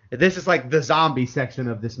unquote, this is like the zombie section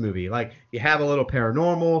of this movie. Like, you have a little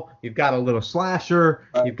paranormal, you've got a little slasher,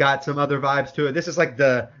 you've got some other vibes to it. This is like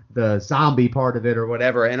the zombie part of it or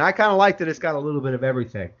whatever. And I kind of like that it's got a little bit of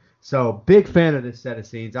everything. So, big fan of this set of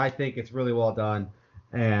scenes. I think it's really well done.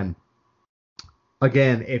 And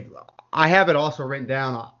again, if I have it also written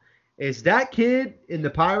down, is that kid in the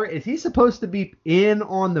pirate, is he supposed to be in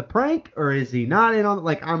on the prank or is he not in on?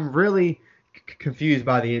 Like, I'm really confused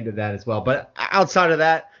by the end of that as well. But outside of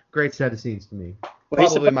that, great set of scenes to me. Well,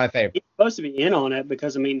 Probably my favorite. He's supposed to be in on it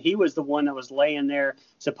because, I mean, he was the one that was laying there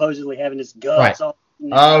supposedly having his guts all.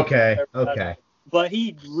 Okay. But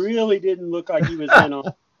he really didn't look like he was in on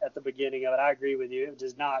it at the beginning of it. I agree with you.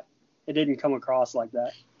 It didn't come across like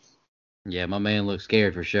that. Yeah, my man looked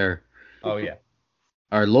scared for sure. Oh, yeah.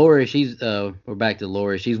 All right, Lori, we're back to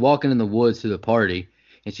Lori. She's walking in the woods to the party,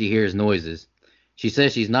 and she hears noises. She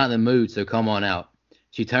says she's not in the mood, so come on out.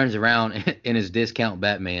 She turns around and is Discount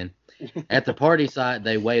Batman. At the party site,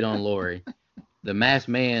 they wait on Lori. The masked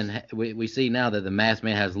man, we see now that the masked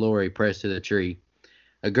man has Lori pressed to the tree.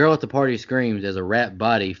 A girl at the party screams as a wrapped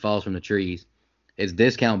body falls from the trees. It's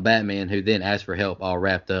Discount Batman, who then asks for help, all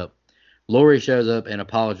wrapped up. Lori shows up and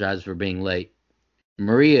apologizes for being late.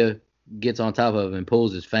 Maria gets on top of him and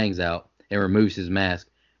pulls his fangs out and removes his mask.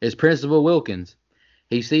 It's Principal Wilkins.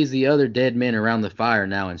 He sees the other dead men around the fire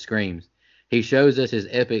now and screams. He shows us his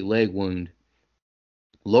epic leg wound.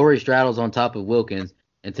 Lori straddles on top of Wilkins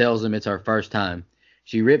and tells him it's her first time.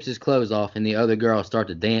 She rips his clothes off and the other girls start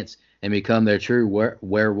to dance and become their true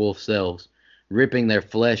werewolf selves, ripping their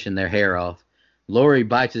flesh and their hair off. Lori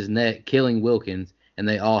bites his neck, killing Wilkins, and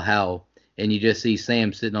they all howl, and you just see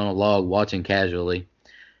Sam sitting on a log watching casually.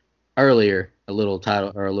 Earlier, a little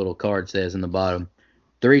title or a little card says in the bottom,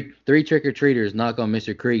 three trick-or-treaters knock on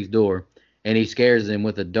Mr. Krieg's door, and he scares them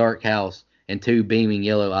with a dark house and two beaming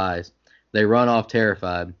yellow eyes. They run off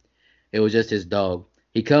terrified. It was just his dog.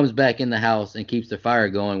 He comes back in the house and keeps the fire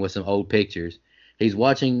going with some old pictures. He's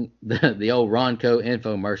watching the old Ronco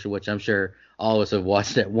infomercial, which I'm sure all of us have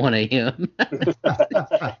watched at 1 a.m.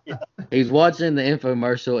 He's watching the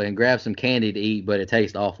infomercial and grabs some candy to eat, but it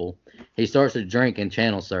tastes awful. He starts to drink and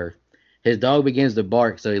channel surf. His dog begins to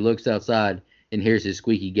bark, so he looks outside and hears his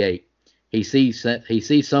squeaky gate. He sees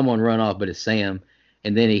someone run off, but it's Sam,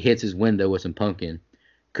 and then he hits his window with some pumpkin.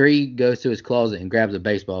 Krieg goes to his closet and grabs a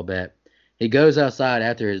baseball bat. He goes outside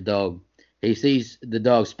after his dog. He sees the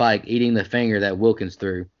dog Spike eating the finger that Wilkins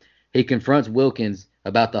threw. He confronts Wilkins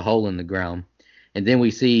about the hole in the ground. And then we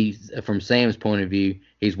see, from Sam's point of view,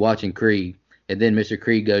 he's watching Krieg. And then Mr.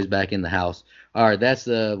 Krieg goes back in the house. All right, that's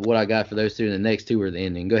what I got for those two. And the next two are the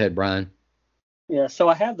ending. Go ahead, Brian. Yeah, so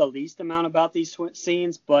I have the least amount about these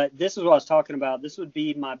scenes, but this is what I was talking about. This would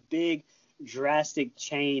be my big drastic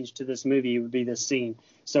change to this movie would be this scene.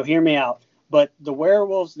 So hear me out. But the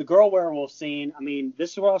girl werewolf scene, I mean,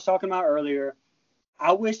 this is what I was talking about earlier.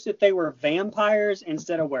 I wish that they were vampires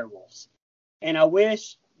instead of werewolves. And I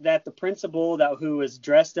wish that the principal who was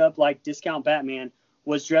dressed up like Discount Batman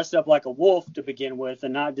was dressed up like a wolf to begin with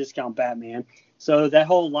and not Discount Batman. So that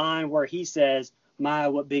whole line where he says, "My,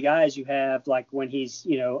 what big eyes you have," like when he's,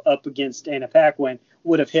 up against Anna Paquin,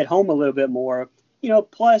 would have hit home a little bit more.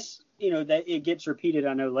 Plus, that it gets repeated,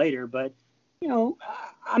 I know, later. But,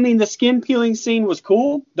 I mean, the skin peeling scene was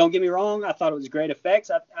cool. Don't get me wrong. I thought it was great effects.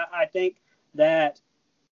 I think that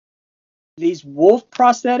these wolf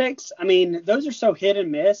prosthetics, I mean, those are so hit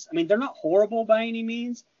and miss. I mean, they're not horrible by any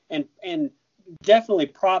means. And definitely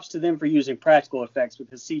props to them for using practical effects,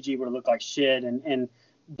 because CG would have looked like shit.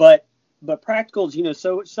 But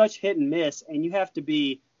practicals, such hit and miss, and you have to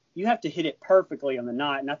hit it perfectly on the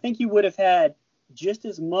knot. And I think you would have had just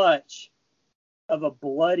as much of a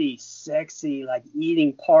bloody, sexy, like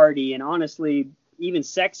eating party, and honestly, even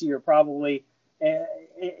sexier probably,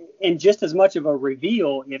 and just as much of a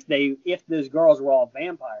reveal if those girls were all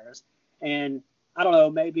vampires. And I don't know,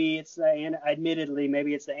 maybe it's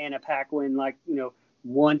maybe it's the Anna Paquin,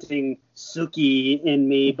 wanting Suki in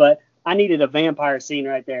me, but I needed a vampire scene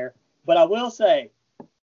right there. But I will say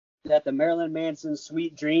that the Marilyn Manson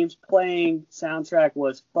Sweet Dreams playing soundtrack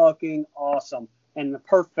was fucking awesome, and the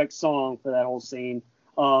perfect song for that whole scene.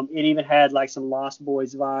 It even had like some Lost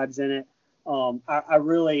Boys vibes in it.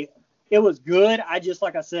 It was good.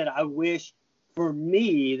 Like I said, I wish for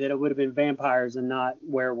me that it would have been vampires and not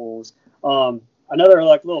werewolves. Another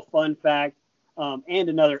little fun fact, and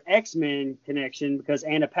another X-Men connection, because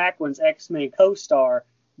Anna Paquin's X-Men co-star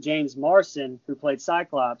James Marsden, who played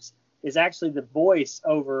Cyclops, is actually the voice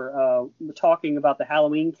over talking about the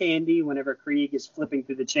Halloween candy whenever Krieg is flipping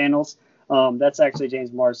through the channels. That's actually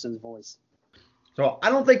James Marsden's voice. So I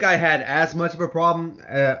don't think I had as much of a problem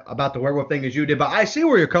about the werewolf thing as you did, but I see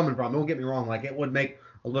where you're coming from. Don't get me wrong. Like, it would make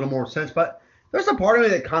a little more sense, but there's a part of me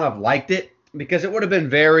that kind of liked it, because it would have been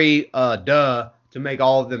very to make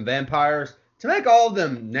all of them vampires, to make all of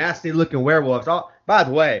them nasty-looking werewolves. By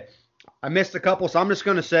the way, I missed a couple, so I'm just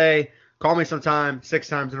going to say, call me sometime 6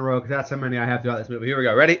 times in a row, because that's how many I have throughout this movie. Here we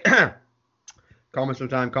go. Ready? Call me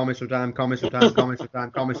sometime, call me sometime, call me sometime, call me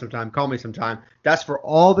sometime, call me sometime, call me sometime. That's for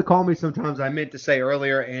all the call me sometimes I meant to say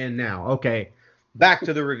earlier and now. Okay, back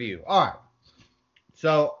to the review. All right.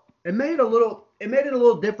 So it made it a little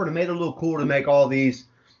different. It made it a little cool to make all these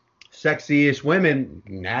sexy-ish women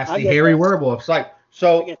nasty, hairy werewolves.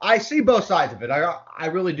 So I see both sides of it. I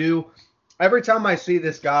really do. Every time I see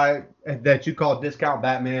this guy that you call Discount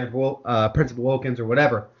Batman, Principal Wilkins or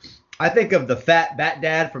whatever, I think of the fat Bat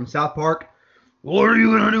Dad from South Park. What are you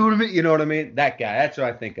going to do to me? You know what I mean? That guy. That's what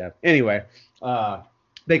I think of. Anyway,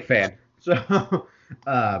 big fan. So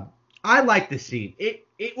I like the scene.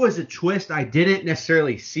 It was a twist I didn't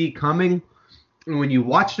necessarily see coming. And when you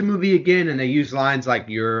watch the movie again and they use lines like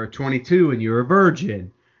you're 22 and you're a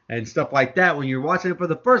virgin and stuff like that, when you're watching it for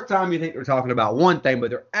the first time, you think they're talking about one thing, but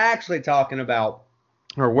they're actually talking about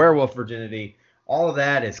her werewolf virginity. All of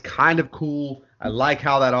that is kind of cool. I like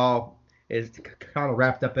how that all is kind of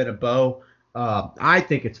wrapped up in a bow. I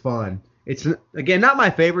think it's fun. It's, again, not my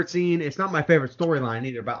favorite scene. It's not my favorite storyline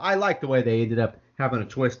either, but I like the way they ended up having a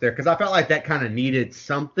twist there, because I felt like that kind of needed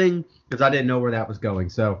something, because I didn't know where that was going.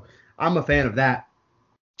 So I'm a fan of that.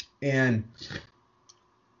 And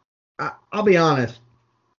I'll be honest,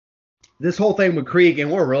 this whole thing with Krieg,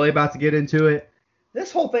 and we're really about to get into it,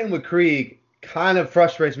 this whole thing with Krieg kind of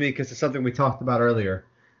frustrates me because it's something we talked about earlier.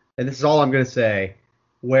 And this is all I'm going to say,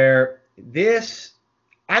 where this,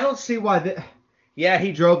 I don't see why, yeah,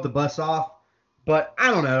 he drove the bus off, but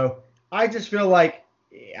I don't know. I just feel like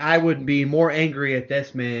I would be more angry at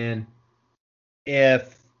this man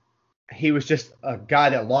if he was just a guy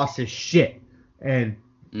that lost his shit and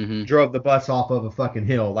drove the bus off of a fucking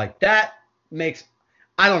hill. Like, that makes,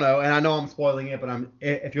 I don't know, and I know I'm spoiling it, but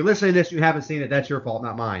if you're listening to this, you haven't seen it, that's your fault,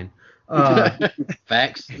 not mine.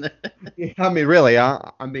 Facts. I mean, really,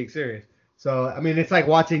 I'm being serious. So, I mean, it's like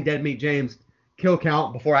watching Dead Meat James kill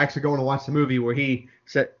count before actually going to watch the movie, where he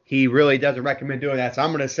said he really doesn't recommend doing that. So I'm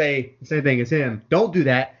going to say the same thing as him. Don't do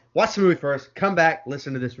that. Watch the movie first. Come back.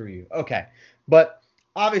 Listen to this review. Okay. But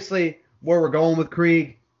obviously, where we're going with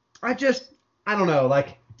Krieg, I don't know.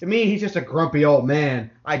 Like, to me, he's just a grumpy old man.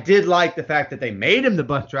 I did like the fact that they made him the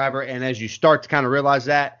bus driver, and as you start to kind of realize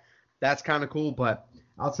that, that's kind of cool. But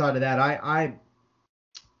outside of that, I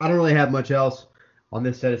don't really have much else on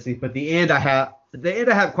this set of scenes. But the end I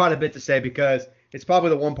have quite a bit to say, because it's probably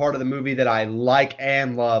the one part of the movie that I like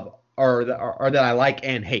and love, or that I like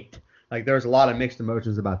and hate. Like, there's a lot of mixed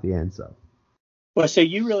emotions about the end. So, well, so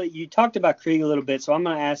you talked about Krieg a little bit, so I'm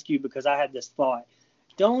going to ask you, because I had this thought.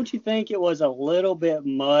 Don't you think it was a little bit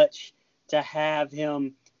much to have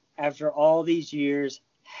him, after all these years,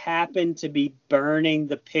 happen to be burning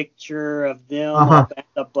the picture of them up at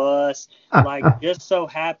the bus, like just so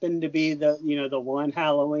happened to be the one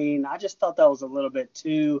Halloween? I just thought that was a little bit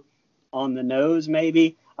too on the nose,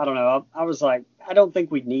 maybe. I don't know. I was like, I don't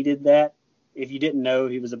think we needed that if you didn't know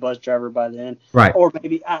he was a bus driver by then. Right. Or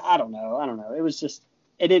maybe, I don't know. It was just,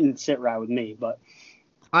 it didn't sit right with me, but.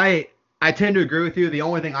 I tend to agree with you. The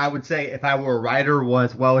only thing I would say if I were a writer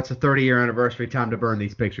was, well, it's a 30-year anniversary, time to burn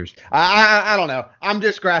these pictures. I don't know. I'm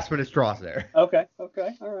just grasping at straws there. Okay. All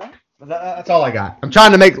right. That's all I got. I'm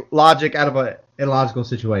trying to make logic out of an illogical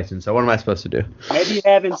situation. So what am I supposed to do? Maybe you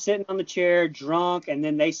have him sitting on the chair, drunk, and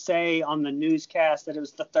then they say on the newscast that it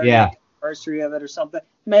was the 30th Yeah. anniversary of it or something.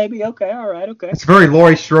 Maybe. Okay. All right. Okay. It's very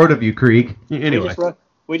Laurie Strode of you, Krieg. Anyway.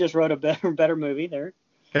 We just wrote a better movie there.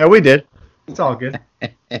 Yeah, we did. It's all good.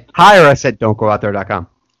 Hire us at don'tgooutthere.com.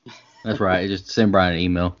 That's right. Just send Brian an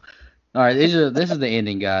email. All right, this is the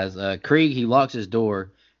ending, guys. Krieg, he locks his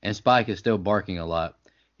door, and Spike is still barking a lot.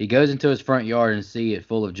 He goes into his front yard and sees it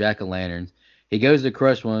full of jack-o'-lanterns. He goes to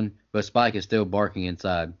crush one, but Spike is still barking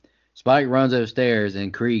inside. Spike runs upstairs,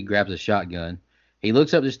 and Krieg grabs a shotgun. He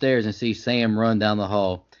looks up the stairs and sees Sam run down the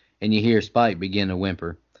hall, and you hear Spike begin to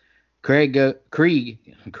whimper. Krieg,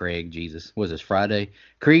 Jesus, was this Friday?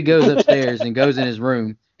 Krieg goes upstairs and goes in his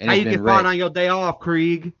room, and How it's you been get wrecked. fun on your day off,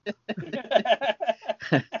 Krieg?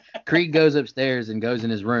 Krieg goes upstairs and goes in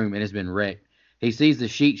his room, and it's been wrecked. He sees the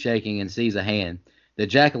sheet shaking and sees a hand. The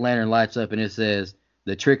jack-o'-lantern lights up, and it says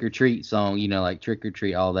the trick-or-treat song, like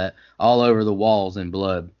trick-or-treat, all that, all over the walls in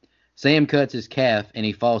blood. Sam cuts his calf, and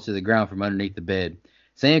he falls to the ground from underneath the bed.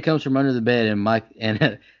 Sam comes from under the bed,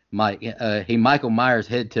 and Michael Myers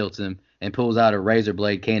head tilts him and pulls out a razor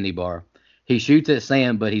blade candy bar. He shoots at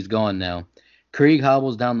Sam, but he's gone now. Krieg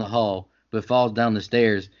hobbles down the hall, but falls down the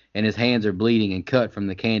stairs, and his hands are bleeding and cut from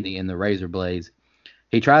the candy and the razor blades.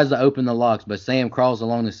 He tries to open the locks, but Sam crawls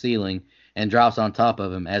along the ceiling and drops on top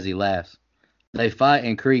of him as he laughs. They fight,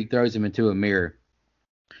 and Krieg throws him into a mirror.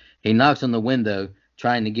 He knocks on the window,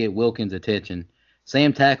 trying to get Wilkins' attention.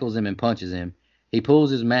 Sam tackles him and punches him. He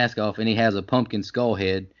pulls his mask off, and he has a pumpkin skull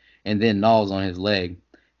head, and then gnaws on his leg.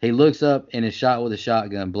 He looks up and is shot with a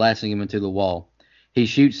shotgun, blasting him into the wall. He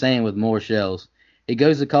shoots Sam with more shells. He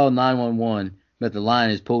goes to call 911, but the line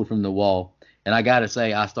is pulled from the wall. And I gotta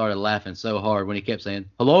say, I started laughing so hard when he kept saying,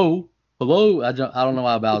 "Hello, hello." I don't know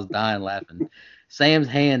why, but I was dying laughing. Sam's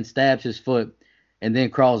hand stabs his foot and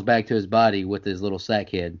then crawls back to his body with his little sack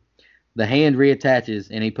head. The hand reattaches,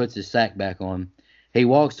 and he puts his sack back on. He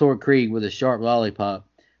walks toward Krieg with a sharp lollipop,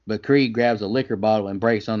 but Krieg grabs a liquor bottle and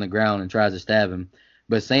breaks on the ground and tries to stab him.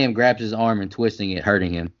 But Sam grabs his arm and twisting it,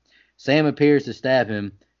 hurting him. Sam appears to stab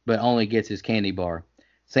him, but only gets his candy bar.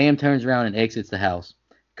 Sam turns around and exits the house.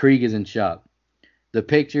 Krieg is in shock. The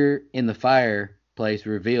picture in the fireplace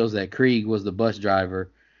reveals that Krieg was the bus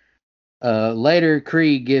driver. Later,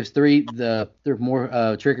 Krieg gives the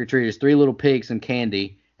more trick-or-treaters 3 little pigs some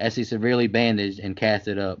candy as he's severely bandaged and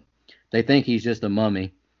casted up. They think he's just a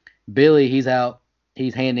mummy. Billy, he's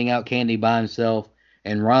handing out candy by himself,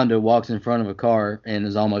 and Rhonda walks in front of a car and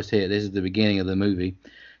is almost hit. This is the beginning of the movie.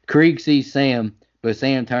 Krieg sees Sam, but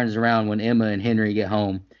Sam turns around when Emma and Henry get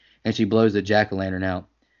home, and she blows the jack-o'-lantern out.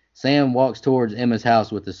 Sam walks towards Emma's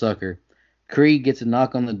house with the sucker. Krieg gets a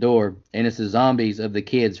knock on the door, and it's the zombies of the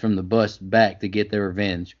kids from the bus back to get their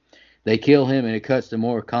revenge. They kill him, and it cuts to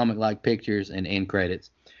more comic-like pictures and end credits.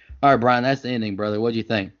 All right, Brian, that's the ending, brother. What'd you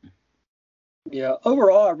think? Yeah,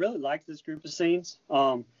 overall, I really liked this group of scenes.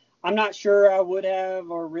 I'm not sure I would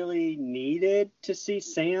have or really needed to see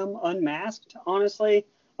Sam unmasked, honestly.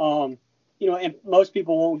 And most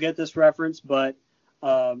people won't get this reference, but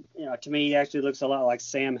to me, he actually looks a lot like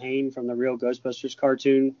Sam Hain from the real Ghostbusters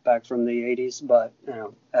cartoon back from the 80s. But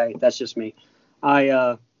hey, that's just me.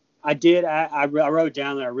 I wrote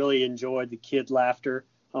down that I really enjoyed the kid laughter.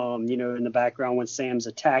 In the background when Sam's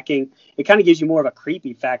attacking, it kind of gives you more of a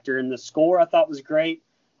creepy factor. And the score I thought was great,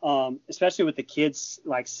 especially with the kids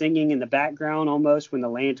like singing in the background almost when the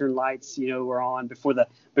lantern lights, were on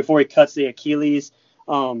before he cuts the Achilles.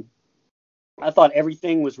 I thought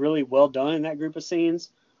everything was really well done in that group of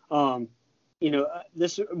scenes.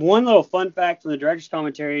 This one little fun fact from the director's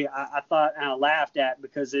commentary, I thought and I laughed at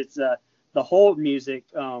because it's the hold music.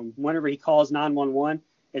 Whenever he calls 911.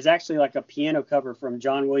 Is actually like a piano cover from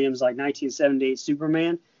John Williams' 1978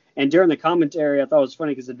 Superman. And during the commentary, I thought it was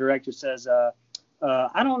funny because the director says,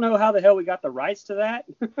 I don't know how the hell we got the rights to that.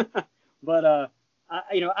 But,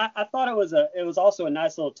 I thought it was also a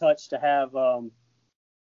nice little touch to have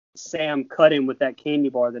Sam cut him with that candy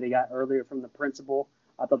bar that he got earlier from the principal.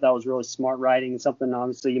 I thought that was really smart writing and something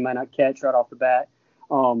honestly you might not catch right off the bat.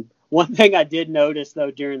 One thing I did notice,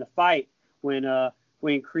 though, during the fight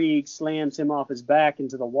when Krieg slams him off his back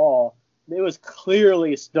into the wall, there was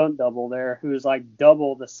clearly a stunt double there who was like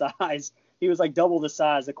double the size. He was like double the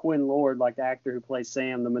size of Quinn Lord, like the actor who plays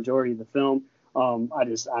Sam the majority of the film. I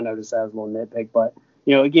noticed that as a little nitpick, but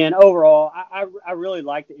again, overall, I really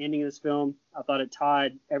liked the ending of this film. I thought it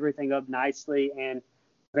tied everything up nicely and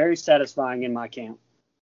very satisfying in my camp.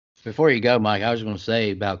 Before you go, Mike, I was going to say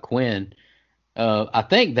about Quinn. I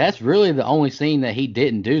think that's really the only scene that he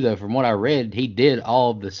didn't do, though. From what I read, he did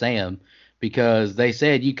all of the Sam, because they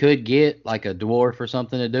said you could get like a dwarf or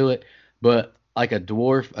something to do it, but like a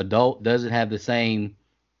dwarf adult doesn't have the same,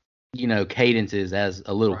 cadences as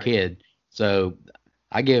a little kid. So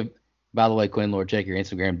I give, by the way, Quinn Lord, check your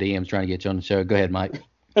Instagram DMs trying to get you on the show. Go ahead, Mike.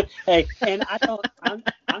 Hey, and I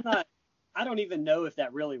don't even know if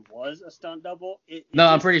that really was a stunt double.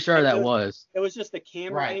 I'm pretty sure that was. It was just the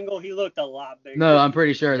camera angle. He looked a lot bigger. No, I'm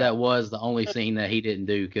pretty sure that was the only scene that he didn't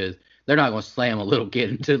do because they're not going to slam a little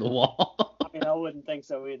kid into the wall. I mean, I wouldn't think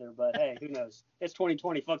so either, but hey, who knows? It's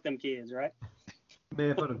 2020. Fuck them kids, right?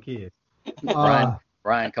 Man, fuck them kids.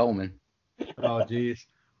 Brian Coleman. Oh, jeez.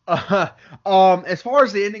 As far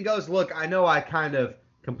as the ending goes, look, I know I kind of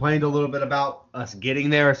complained a little bit about us getting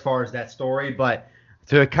there as far as that story, but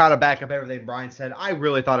to kind of back up everything Brian said, I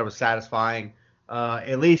really thought it was satisfying.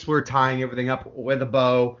 At least we're tying everything up with a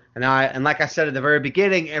bow, and like I said at the very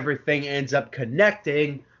beginning, everything ends up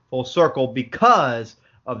connecting full circle because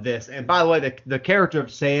of this. And by the way, the character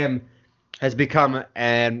of Sam has become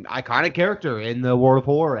an iconic character in the world of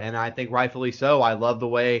horror, and I think rightfully so. I love the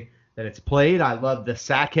way that it's played. I love the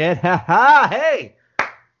sackhead. Ha ha! Hey,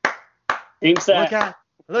 Team Sack.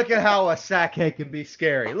 Look at how a sackhead can be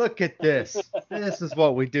scary. Look at this. This is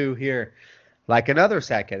what we do here. Like another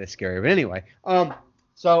sackhead is scary. But anyway,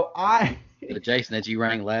 so the Jason that you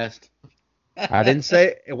ranked last. I didn't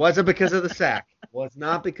say it wasn't because of the sack. It was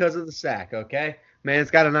not because of the sack. Okay, man's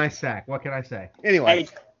got a nice sack. What can I say? Anyway.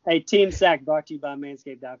 Hey, Team Sack brought to you by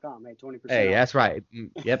Manscaped.com. Hey, 20%. Hey, that's right.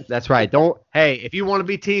 Yep, that's right. If you want to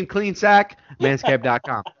be Team Clean Sack,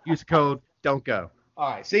 Manscaped.com. Use the code Don't Go. All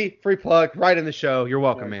right, see, free plug right in the show. You're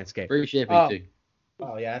welcome, Manscaped. Free shipping too.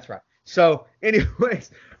 Oh yeah, that's right. So, anyways,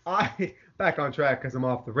 I back on track because I'm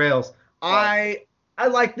off the rails. I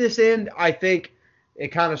like this end. I think it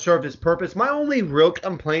kind of served its purpose. My only real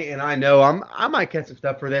complaint, and I know I might get some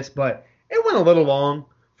stuff for this, but it went a little long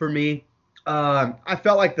for me. I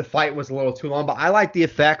felt like the fight was a little too long, but I like the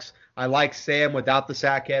effects. I like Sam without the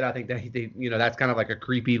sack head. I think that that's kind of like a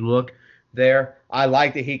creepy look there. I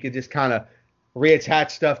like that he could just kind of reattach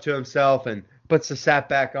stuff to himself and puts the sack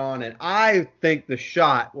back on. And I think the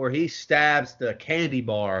shot where he stabs the candy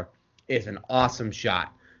bar is an awesome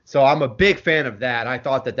shot. So I'm a big fan of that. I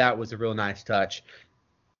thought that was a real nice touch.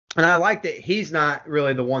 And I like that he's not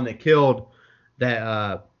really the one that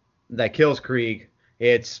kills Krieg.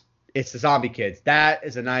 It's the zombie kids. That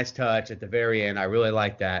is a nice touch at the very end. I really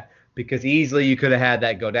like that because easily you could have had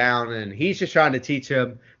that go down, and he's just trying to teach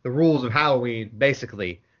him the rules of Halloween,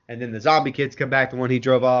 basically. And then the zombie kids come back to when he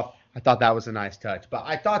drove off. I thought that was a nice touch. But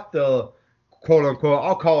I thought the quote-unquote,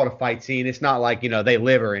 I'll call it a fight scene. It's not like, they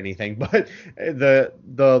live or anything. But the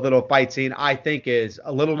little fight scene I think is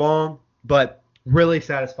a little long, but really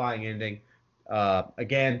satisfying ending.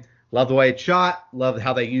 Again, love the way it's shot. Love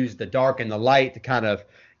how they use the dark and the light to kind of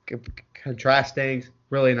contrast things.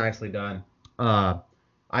 Really nicely done.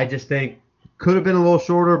 I just think could have been a little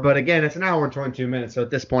shorter, but again, it's an hour and 22 minutes, so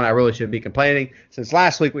at this point I really shouldn't be complaining. Since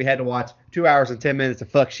last week we had to watch 2 hours and 10 minutes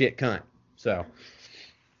of fuck shit cunt. So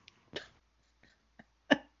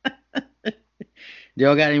Do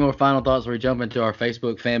y'all got any more final thoughts before we jump into our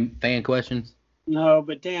Facebook fan questions? No,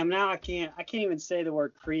 but damn, now I can't even say the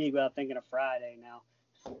word Krieg without thinking of Friday now.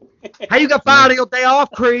 How you got fired on your day off,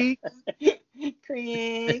 Krieg?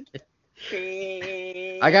 Krieg.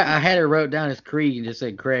 I had it wrote down as Krieg and just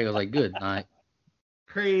said Craig. I was like, good night.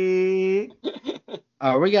 Krieg.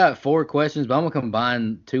 We got 4 questions, but I'm going to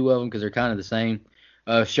combine 2 of them because they're kind of the same.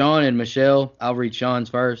 Sean and Michelle, I'll read Sean's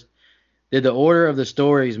first. Did the order of the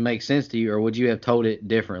stories make sense to you, or would you have told it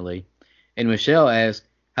differently? And Michelle asks,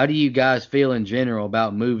 how do you guys feel in general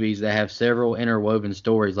about movies that have several interwoven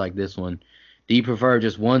stories like this one? Do you prefer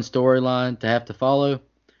just one storyline to have to follow?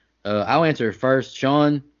 I'll answer first.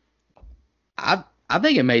 Sean, I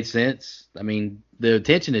think it made sense. I mean, the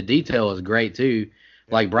attention to detail is great, too.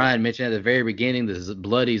 Like Brian mentioned at the very beginning, the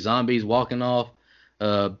bloody zombies walking off.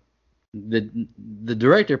 The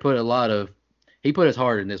director put he put his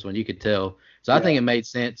heart in this one, you could tell. So I think it made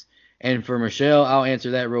sense. And for Michelle, I'll answer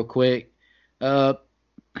that real quick. I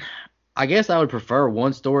guess I would prefer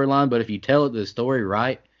one storyline, but if you tell it the story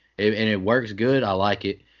right and it works good, I like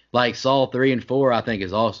it. Like Saw 3 and 4, I think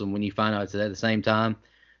is awesome when you find out it's at the same time.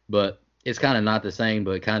 But it's kind of not the same,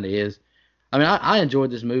 but it kind of is. I mean, I enjoyed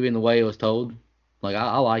this movie and the way it was told. Like,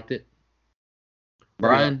 I liked it.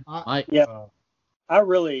 Brian? Mike? Yeah. I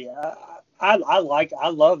really, I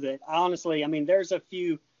love it. Honestly, I mean, there's a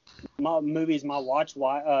few movies my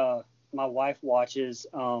wife watches.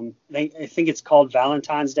 I think it's called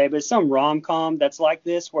Valentine's Day, but it's some rom-com that's like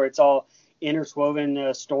this, where it's all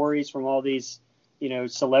interwoven stories from all these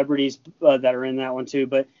celebrities that are in that one too.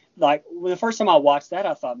 But like when the first time I watched that,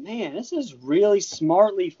 I thought, man, this is really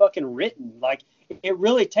smartly fucking written. Like it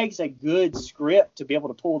really takes a good script to be able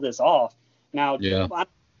to pull this off. Now,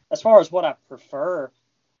 as far as what I prefer,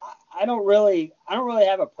 I don't really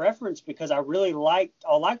have a preference because I like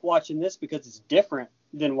watching this because it's different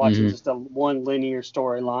than watching just a one linear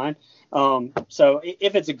storyline. So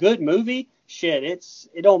if it's a good movie, shit, it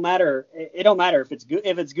don't matter. It don't matter if it's good.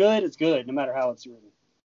 If it's good, it's good, no matter how it's written.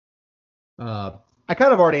 I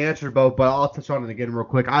kind of already answered both, but I'll touch on it again real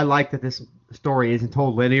quick. I like that this story isn't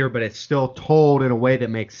told linear, but it's still told in a way that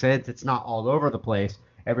makes sense. It's not all over the place.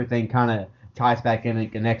 Everything kind of ties back in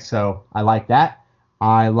and connects, so I like that.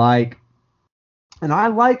 I like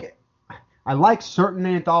certain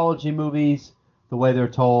anthology movies, the way they're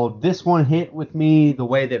told. This one hit with me the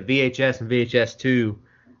way that VHS and VHS 2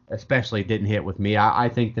 especially didn't hit with me. I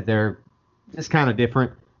think that they're just kind of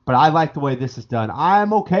different. But I like the way this is done.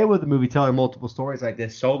 I'm okay with the movie telling multiple stories like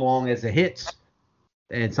this so long as it hits.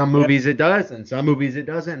 And some movies it does, and some movies it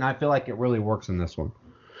doesn't. And I feel like it really works in this one.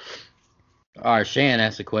 All right, Shan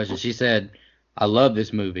asked a question. She said, I love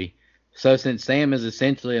this movie. So since Sam is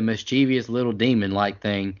essentially a mischievous little demon-like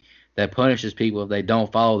thing that punishes people if they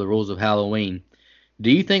don't follow the rules of Halloween, do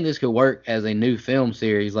you think this could work as a new film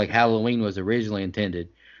series like Halloween was originally intended,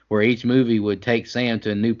 where each movie would take Sam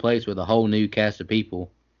to a new place with a whole new cast of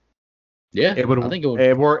people? Yeah, I think it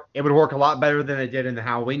would work a lot better than it did in the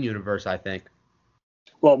Halloween universe, I think.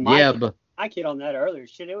 Well, Mike hit on that earlier.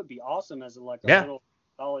 Shit, it would be awesome as a little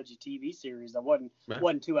anthology TV series that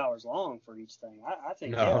wasn't 2 hours long for each thing. I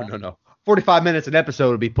think no. 45 minutes an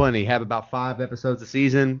episode would be plenty. Have about 5 episodes a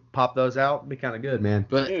season. Pop those out. It'd be kind of good, man.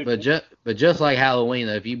 But just like Halloween,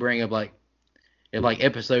 though, if you bring up if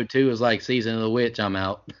episode 2 is like Season of the Witch, I'm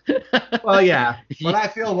out. Well, yeah, but I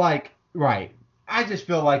feel like I just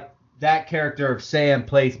feel like that character of Sam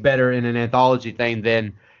plays better in an anthology thing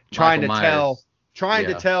than trying to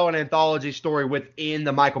tell an anthology story within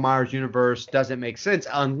the Michael Myers universe doesn't make sense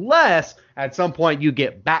unless at some point you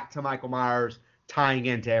get back to Michael Myers tying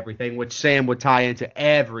into everything, which Sam would tie into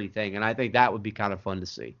everything, and I think that would be kind of fun to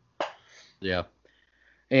see. Yeah.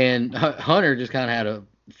 And Hunter just kind of had a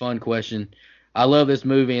fun question. I love this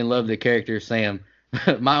movie and love the character Sam.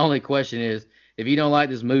 My only question is, if you don't like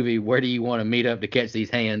this movie, where do you want to meet up to catch these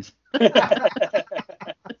hands?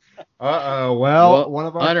 Well, one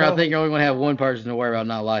of our Hunter, I think you're only going to have one person to worry about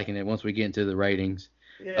not liking it once we get into the ratings.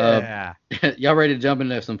 Yeah. Y'all ready to jump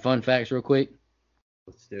into some fun facts real quick?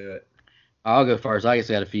 Let's do it. I'll go first. I just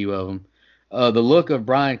got a few of them. The look of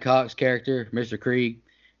Brian Cox's character, Mr. Krieg,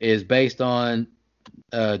 is based on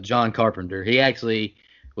John Carpenter. He actually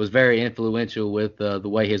was very influential with the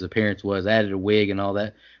way his appearance was, added a wig and all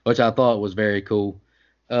that, which I thought was very cool.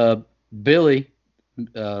 Billy,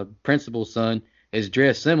 principal's son, is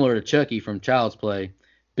dressed similar to Chucky from Child's Play.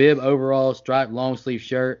 Bib overalls, striped long sleeve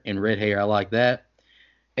shirt, and red hair. I like that.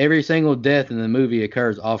 Every single death in the movie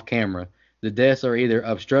occurs off camera. The deaths are either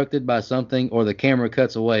obstructed by something or the camera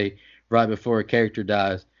cuts away right before a character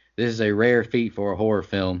dies. This is a rare feat for a horror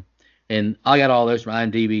film. And I got all those from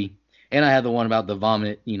IMDb. And I had the one about the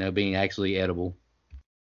vomit, being actually edible.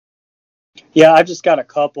 Yeah, I've just got a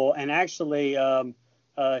couple. And actually,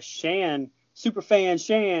 Shan, superfan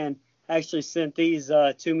Shan, actually sent these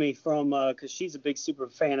to me from because she's a big super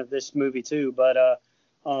fan of this movie too. But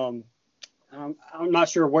I'm not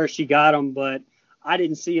sure where she got them, but I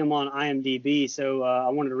didn't see them on IMDb, so I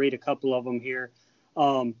wanted to read a couple of them here.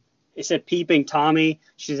 It said Peeping Tommy.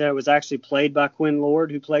 She said it was actually played by Quinn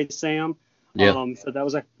Lord, who played Sam. Yeah. So that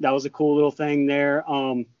was a cool little thing there.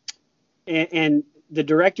 And the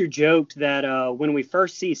director joked that when we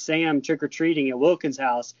first see Sam trick-or-treating at Wilkins'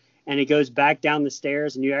 house, and he goes back down the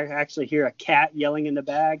stairs, and you actually hear a cat yelling in the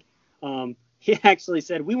bag. He actually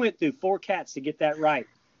said, we went through 4 cats to get that right.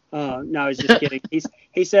 No, I was just kidding.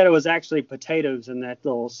 He said it was actually potatoes in that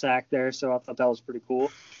little sack there, so I thought that was pretty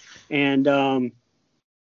cool. And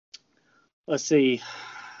let's see.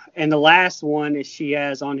 And the last one she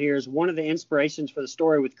has on here is one of the inspirations for the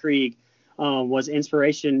story with Krieg was an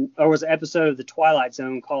episode of The Twilight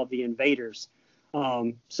Zone called The Invaders.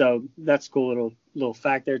 So that's a cool little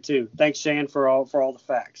fact there too. Thanks, Shan, for all the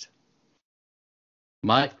facts.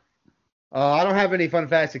 Mike? I don't have any fun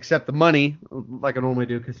facts except the money, like I normally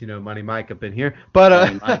do, because Money Mike up in here.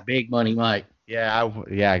 But Big Money Mike. Yeah,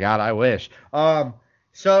 God, I wish.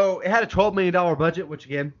 So it had a $12 million budget, which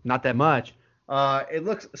again, not that much.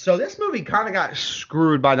 This movie kind of got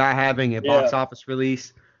screwed by not having a box office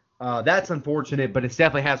release. That's unfortunate, but it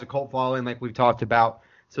definitely has a cult following, like we've talked about.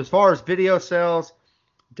 So as far as video sales,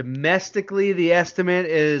 domestically, the estimate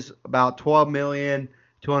is about $12 million.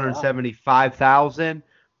 275,000.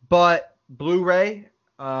 But Blu-ray,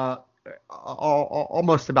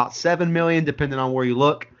 almost about 7 million, depending on where you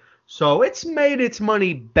look. So it's made its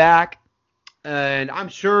money back, and I'm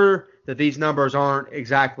sure that these numbers aren't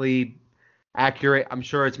exactly accurate. I'm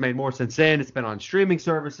sure it's made more since then. It's been on streaming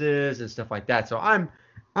services and stuff like that. So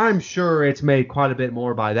I'm sure it's made quite a bit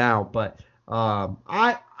more by now. But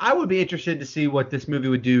I would be interested to see what this movie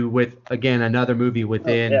would do with, again, another movie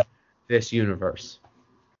within this universe.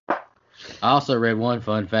 I also read one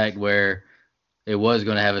fun fact where it was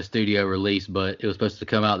going to have a studio release, but it was supposed to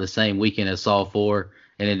come out the same weekend as Saw 4,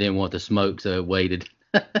 and it didn't want the smoke, so it waited.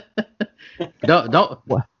 Don't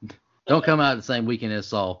come out the same weekend as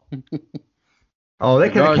Saw. Oh, they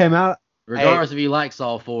could have came out. Regardless if you like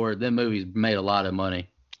Saw 4, them movies made a lot of money.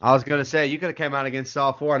 I was gonna say you could have came out against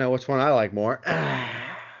Saw 4. I know which one I like more.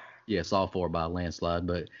 Yeah, Saw 4 by a landslide,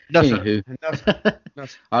 but No, anywho. No, sir. No,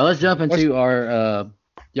 sir. All right, let's jump into our.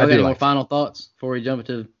 Y'all got any more final thoughts before we jump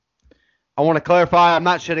into? I want to clarify, I'm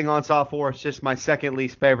not shitting on Saw 4. It's just my second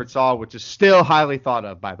least favorite Saw, which is still highly thought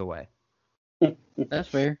of, by the way. That's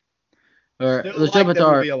fair. All right, Still let's like jump into that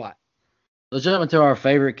our. movie a lot. Let's jump into our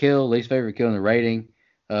favorite kill, least favorite kill, and the rating.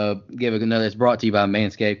 Give it another. It's brought to you by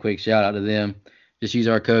Manscaped. Quick shout out to them. Just use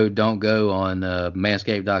our code Don't Go on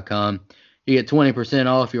manscaped.com. You get 20%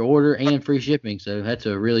 off your order and free shipping. So that's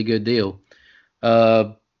a really good deal.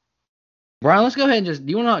 Brian, let's go ahead and do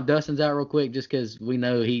you want to knock Dustin's out real quick, just because we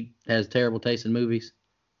know he has terrible taste in movies?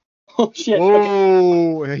 Oh shit!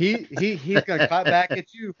 Oh, he's gonna clap back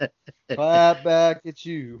at you. Clap back at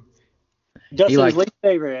you. Dustin's least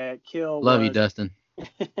favorite kill. Love you, Dustin.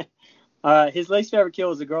 His least favorite kill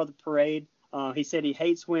was the girl at the parade. He said he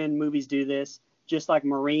hates when movies do this. Just like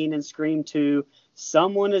Marine and Scream 2,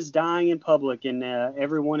 someone is dying in public and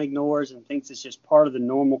everyone ignores and thinks it's just part of the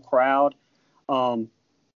normal crowd.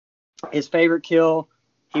 His favorite kill,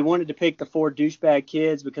 he wanted to pick the 4 douchebag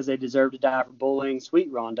kids because they deserve to die for bullying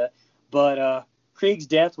Sweet Rhonda. But Krieg's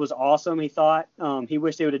death was awesome, he thought. He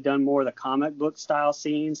wished they would have done more of the comic book style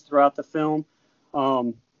scenes throughout the film.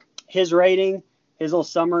 His rating, his little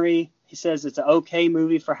summary, he says it's an okay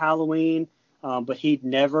movie for Halloween, but he'd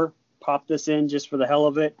never pop this in just for the hell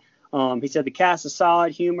of it. He said the cast is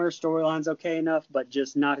solid, humor, storyline's okay enough, but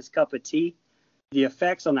just not his cup of tea. The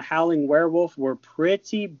effects on the Howling Werewolf were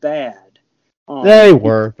pretty bad. They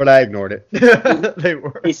were, but I ignored it. They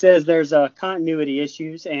were. He says there's continuity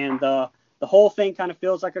issues, and the whole thing kind of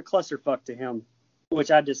feels like a clusterfuck to him,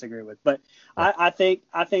 which I disagree with. But I think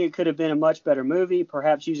it could have been a much better movie,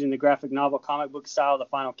 perhaps using the graphic novel comic book style of The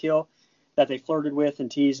Final Kill that they flirted with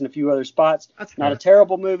and teased in a few other spots. That's not a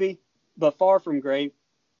terrible movie, but far from great.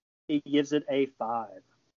 He gives it a 5.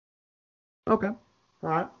 Okay. All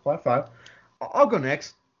right. 5. I'll go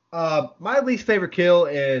next. My least favorite kill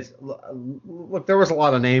is, look, there was a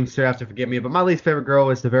lot of names, so you have to forgive me, but my least favorite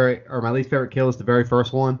kill is the very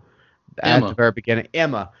first one. Emma. At the very beginning.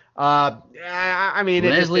 Emma. I mean,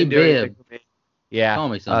 Leslie Bibb. Yeah. Call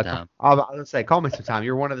me sometime. I was going to say, call me sometime.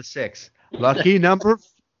 You're one of the 6. Lucky number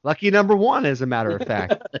 1, as a matter of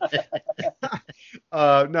fact.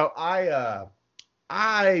 No,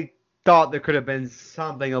 I thought there could have been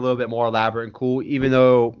something a little bit more elaborate and cool, even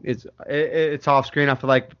though it's off screen. I feel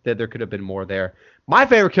like that there could have been more there. My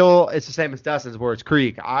favorite kill is the same as Dustin's, where it's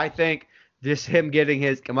Krieg. I think just him getting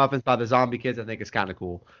his comeuppance by the zombie kids, I think is kind of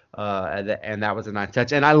cool. And that was a nice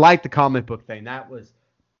touch. And I like the comic book thing.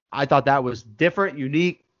 I thought that was different,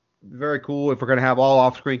 unique, very cool. If we're gonna have all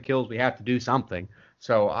off-screen kills, we have to do something.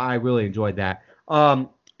 So I really enjoyed that.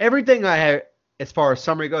 Everything I have as far as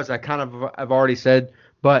summary goes, I've already said,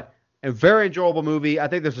 but a very enjoyable movie. I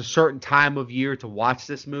think there's a certain time of year to watch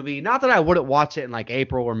this movie. Not that I wouldn't watch it in like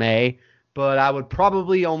April or May, but I would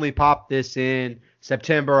probably only pop this in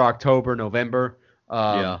September, October, November.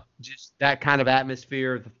 Just that kind of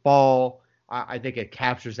atmosphere, the fall. I think it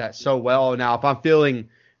captures that so well. Now, if I'm feeling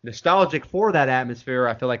nostalgic for that atmosphere,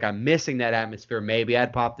 I feel like I'm missing that atmosphere. Maybe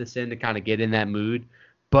I'd pop this in to kind of get in that mood.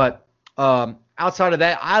 But outside of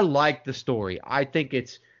that, I like the story. I think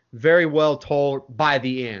it's very well told by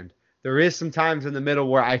the end. There is some times in the middle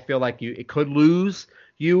where I feel like it could lose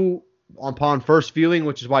you upon first viewing,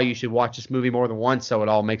 which is why you should watch this movie more than once, so it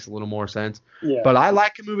all makes a little more sense. Yeah. But I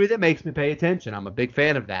like a movie that makes me pay attention. I'm a big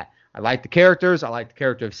fan of that. I like the characters. I like the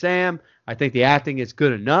character of Sam. I think the acting is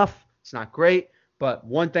good enough. It's not great, but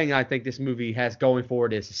one thing I think this movie has going for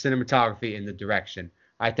it is the cinematography and the direction.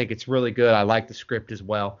 I think it's really good. I like the script as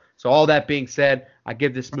well. So all that being said, I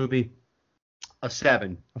give this movie a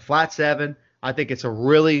 7, a flat 7. I think it's a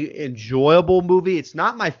really enjoyable movie. It's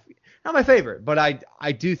not my favorite, but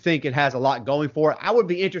I do think it has a lot going for it. I would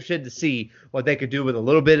be interested to see what they could do with a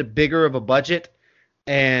little bit bigger of a budget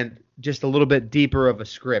and just a little bit deeper of a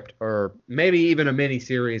script, or maybe even a mini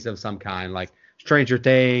series of some kind, like Stranger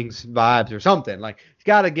Things vibes or something. Like, it's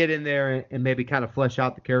got to get in there and maybe kind of flesh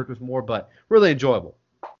out the characters more, but really enjoyable.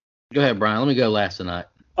 Go ahead, Brian. Let me go last tonight.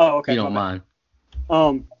 Oh, okay. If you don't mind.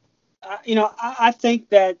 I think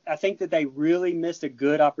that they really missed a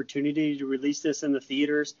good opportunity to release this in the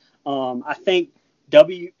theaters. I think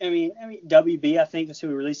WB, I think is who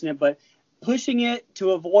are releasing it, but pushing it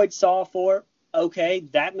to avoid Saw 4, okay,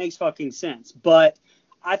 that makes fucking sense. But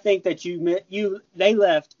I think that they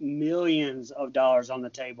left millions of dollars on the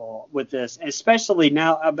table with this, especially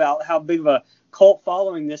now about how big of a cult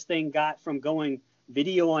following this thing got from going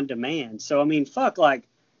video on demand. So I mean, fuck, like,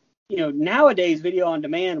 nowadays video on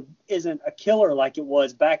demand isn't a killer like it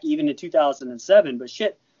was back even in 2007. But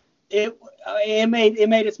shit, it made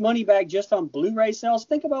its money back just on Blu-ray sales.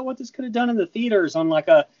 Think about what this could have done in the theaters on like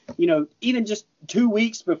even just 2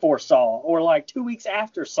 weeks before Saw, or like 2 weeks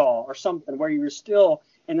after Saw, or something, where you were still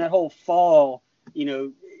in that whole fall,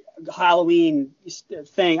 Halloween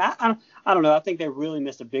thing. I don't know. I think they really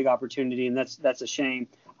missed a big opportunity, and that's a shame.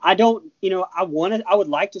 I would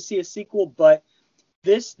like to see a sequel, but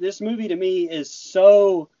this movie to me is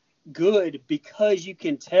so good because you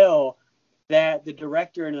can tell that the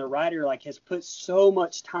director and the writer has put so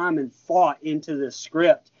much time and thought into the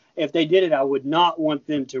script. If they did it, I would not want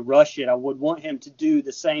them to rush it. I would want him to do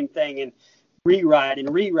the same thing and rewrite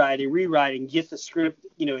and get the script,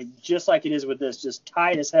 just like it is with this, just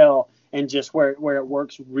tight as hell, and just where it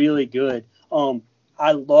works really good.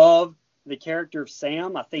 I love the character of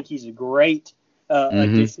Sam. I think he's a great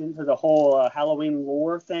addition to the whole Halloween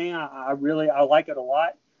lore thing. I like it a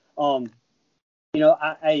lot.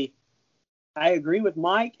 I agree with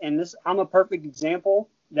Mike, and I'm a perfect example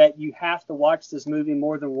that you have to watch this movie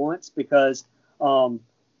more than once, because I'll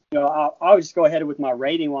just go ahead with my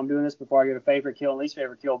rating while I'm doing this before I go to favorite kill and least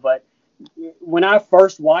favorite kill. But when I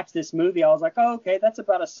first watched this movie, I was like, oh, okay, that's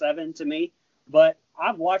about a 7 to me. But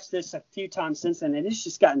I've watched this a few times since then, and it's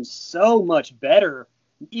just gotten so much better.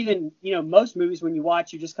 Even, most movies when you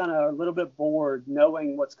watch, you just kind of a little bit bored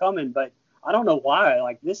knowing what's coming. But I don't know why.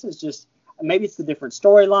 Like, this is just, maybe it's the different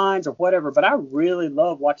storylines or whatever, but I really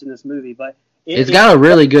love watching this movie. But it's got a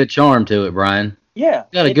really good charm to it, Brian. Yeah.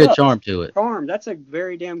 It's got a good charm to it. Charm. That's a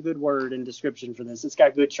very damn good word and description for this. It's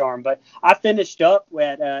got good charm. But I finished up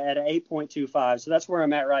at an 8.25. So that's where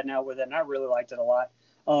I'm at right now with it. And I really liked it a lot.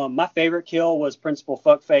 My favorite kill was Principal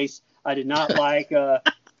Fuckface. I did not like, I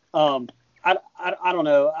don't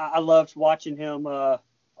know. I loved watching him. I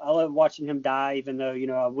loved watching him die, even though,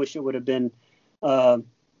 I wish it would have been,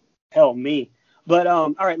 me. But,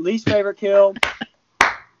 all right. Least favorite kill.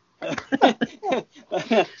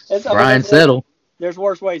 Brian Settle. There's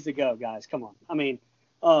worse ways to go, guys. Come on. I mean,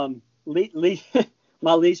 my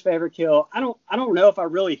least favorite kill. I don't know if I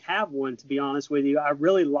really have one, to be honest with you. I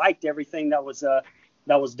really liked everything that was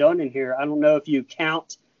done in here. I don't know if you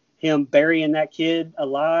count him burying that kid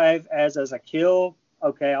alive as a kill.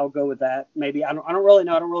 Okay, I'll go with that. Maybe I don't really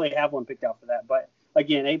know. I don't really have one picked out for that. But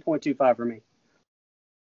again, 8.25 for me.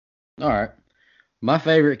 All right. My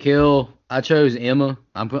favorite kill, I chose Emma.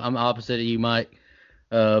 I'm opposite of you, Mike.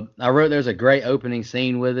 I wrote there's a great opening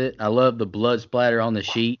scene with it. I love the blood splatter on the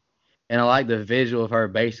sheet, and I like the visual of her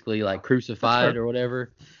basically like crucified or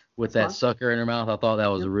whatever with that sucker in her mouth. I thought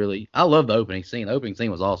that was I love the opening scene. The opening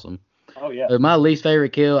scene was awesome. Oh yeah. But my least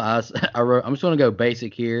favorite kill, I wrote, I'm just gonna go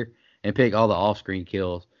basic here and pick all the off-screen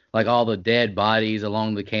kills, like all the dead bodies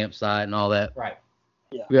along the campsite and all that. Right.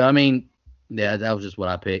 Yeah. I mean, that was just what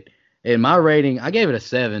I picked. In my rating, I gave it a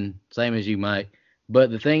 7, same as you, Mike. But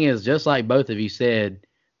the thing is, just like both of you said,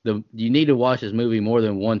 you need to watch this movie more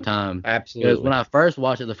than one time. Absolutely. Because when I first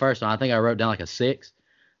watched it the first time, I think I wrote down like a 6.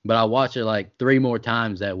 But I watched it like 3 more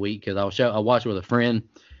times that week because I watched it with a friend.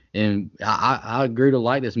 And I grew to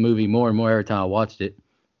like this movie more and more every time I watched it.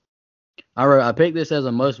 I picked this as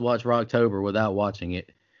a must-watch for October without watching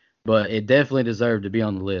it. But it definitely deserved to be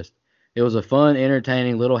on the list. It was a fun,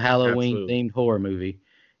 entertaining little Halloween-themed horror movie.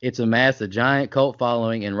 It's amassed a giant cult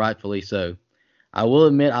following, and rightfully so. I will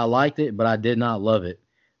admit I liked it, but I did not love it.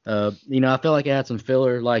 I felt like it had some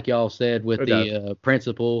filler, like y'all said, with the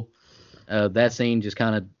principal. That scene just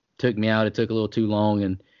kind of took me out. It took a little too long,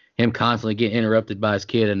 and him constantly getting interrupted by his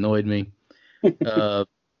kid annoyed me. There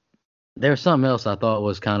was something else I thought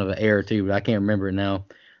was kind of an error too, but I can't remember it now.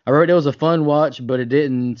 I wrote it was a fun watch, but it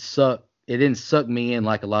didn't suck. It didn't suck me in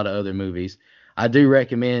like a lot of other movies. I do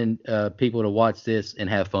recommend people to watch this and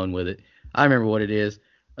have fun with it. I remember what it is.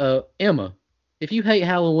 Emma, if you hate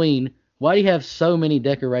Halloween, why do you have so many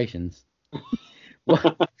decorations?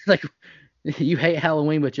 Like, you hate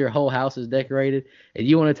Halloween, but your whole house is decorated, and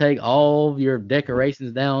you want to take all your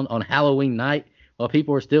decorations down on Halloween night while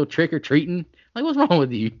people are still trick or treating. Like, what's wrong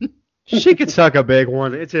with you? She could suck a big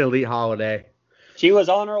one. It's an elite holiday. She was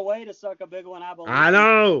on her way to suck a big one, I believe. I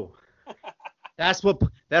know. That's what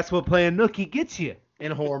playing Nookie gets you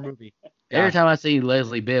in a horror movie. Every time I see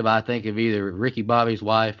Leslie Bibb, I think of either Ricky Bobby's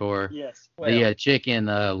wife or Yes. the chick in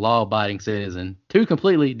Law-Abiding Citizen. Two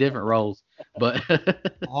completely different roles, but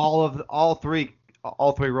all three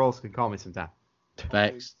roles can call me sometime.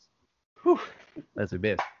 facts. Whew. Leslie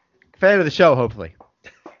Bibb, fan of the show, hopefully.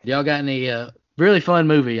 Y'all got any really fun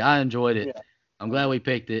movie? I enjoyed it. Yeah. I'm glad we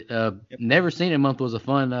picked it. Never Seen It Month was a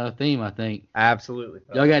fun theme, I think. Absolutely.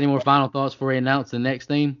 Y'all got any more final thoughts before we announce the next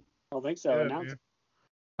theme? I don't think so. Announce it.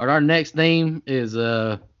 Our next theme is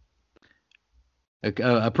a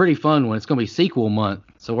pretty fun one. It's going to be sequel month.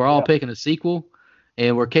 So we're all picking a sequel,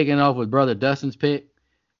 and we're kicking off with Brother Dustin's pick.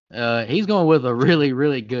 He's going with a really,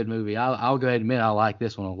 really good movie. I'll go ahead and admit I like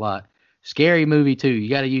this one a lot. Scary Movie 2. You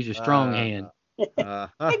got to use your strong hand. Take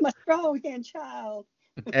my strong hand, child.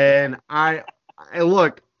 And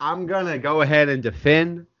look, I'm going to go ahead and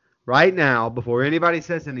defend right now before anybody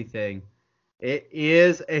says anything. It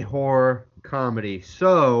is a horror comedy.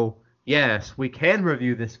 So, yes, we can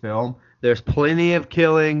review this film. There's plenty of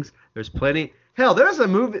killings. There's plenty. Hell, there's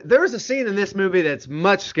a scene in this movie that's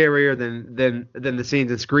much scarier than the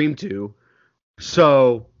scenes in Scream 2.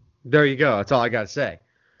 So, there you go. That's all I got to say.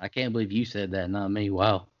 I can't believe you said that, not me.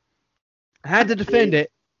 Wow. I had to defend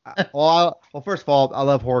it. Well, first of all, I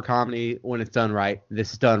love horror comedy when it's done right.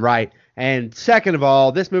 This is done right. And second of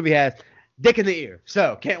all, this movie has dick in the ear.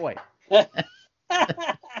 So, can't wait.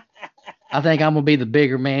 I think I'm going to be the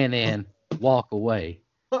bigger man and walk away.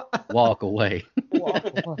 Walk away.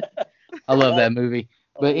 I love that movie.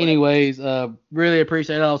 But anyways, really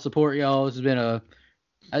appreciate all the support, y'all. It's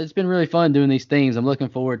been really fun doing these themes. I'm looking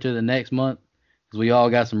forward to the next month because we all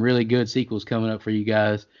got some really good sequels coming up for you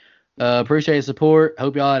guys. Appreciate the support.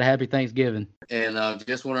 Hope y'all had a happy Thanksgiving. And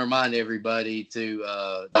just want to remind everybody to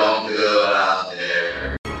don't go out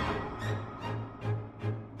there.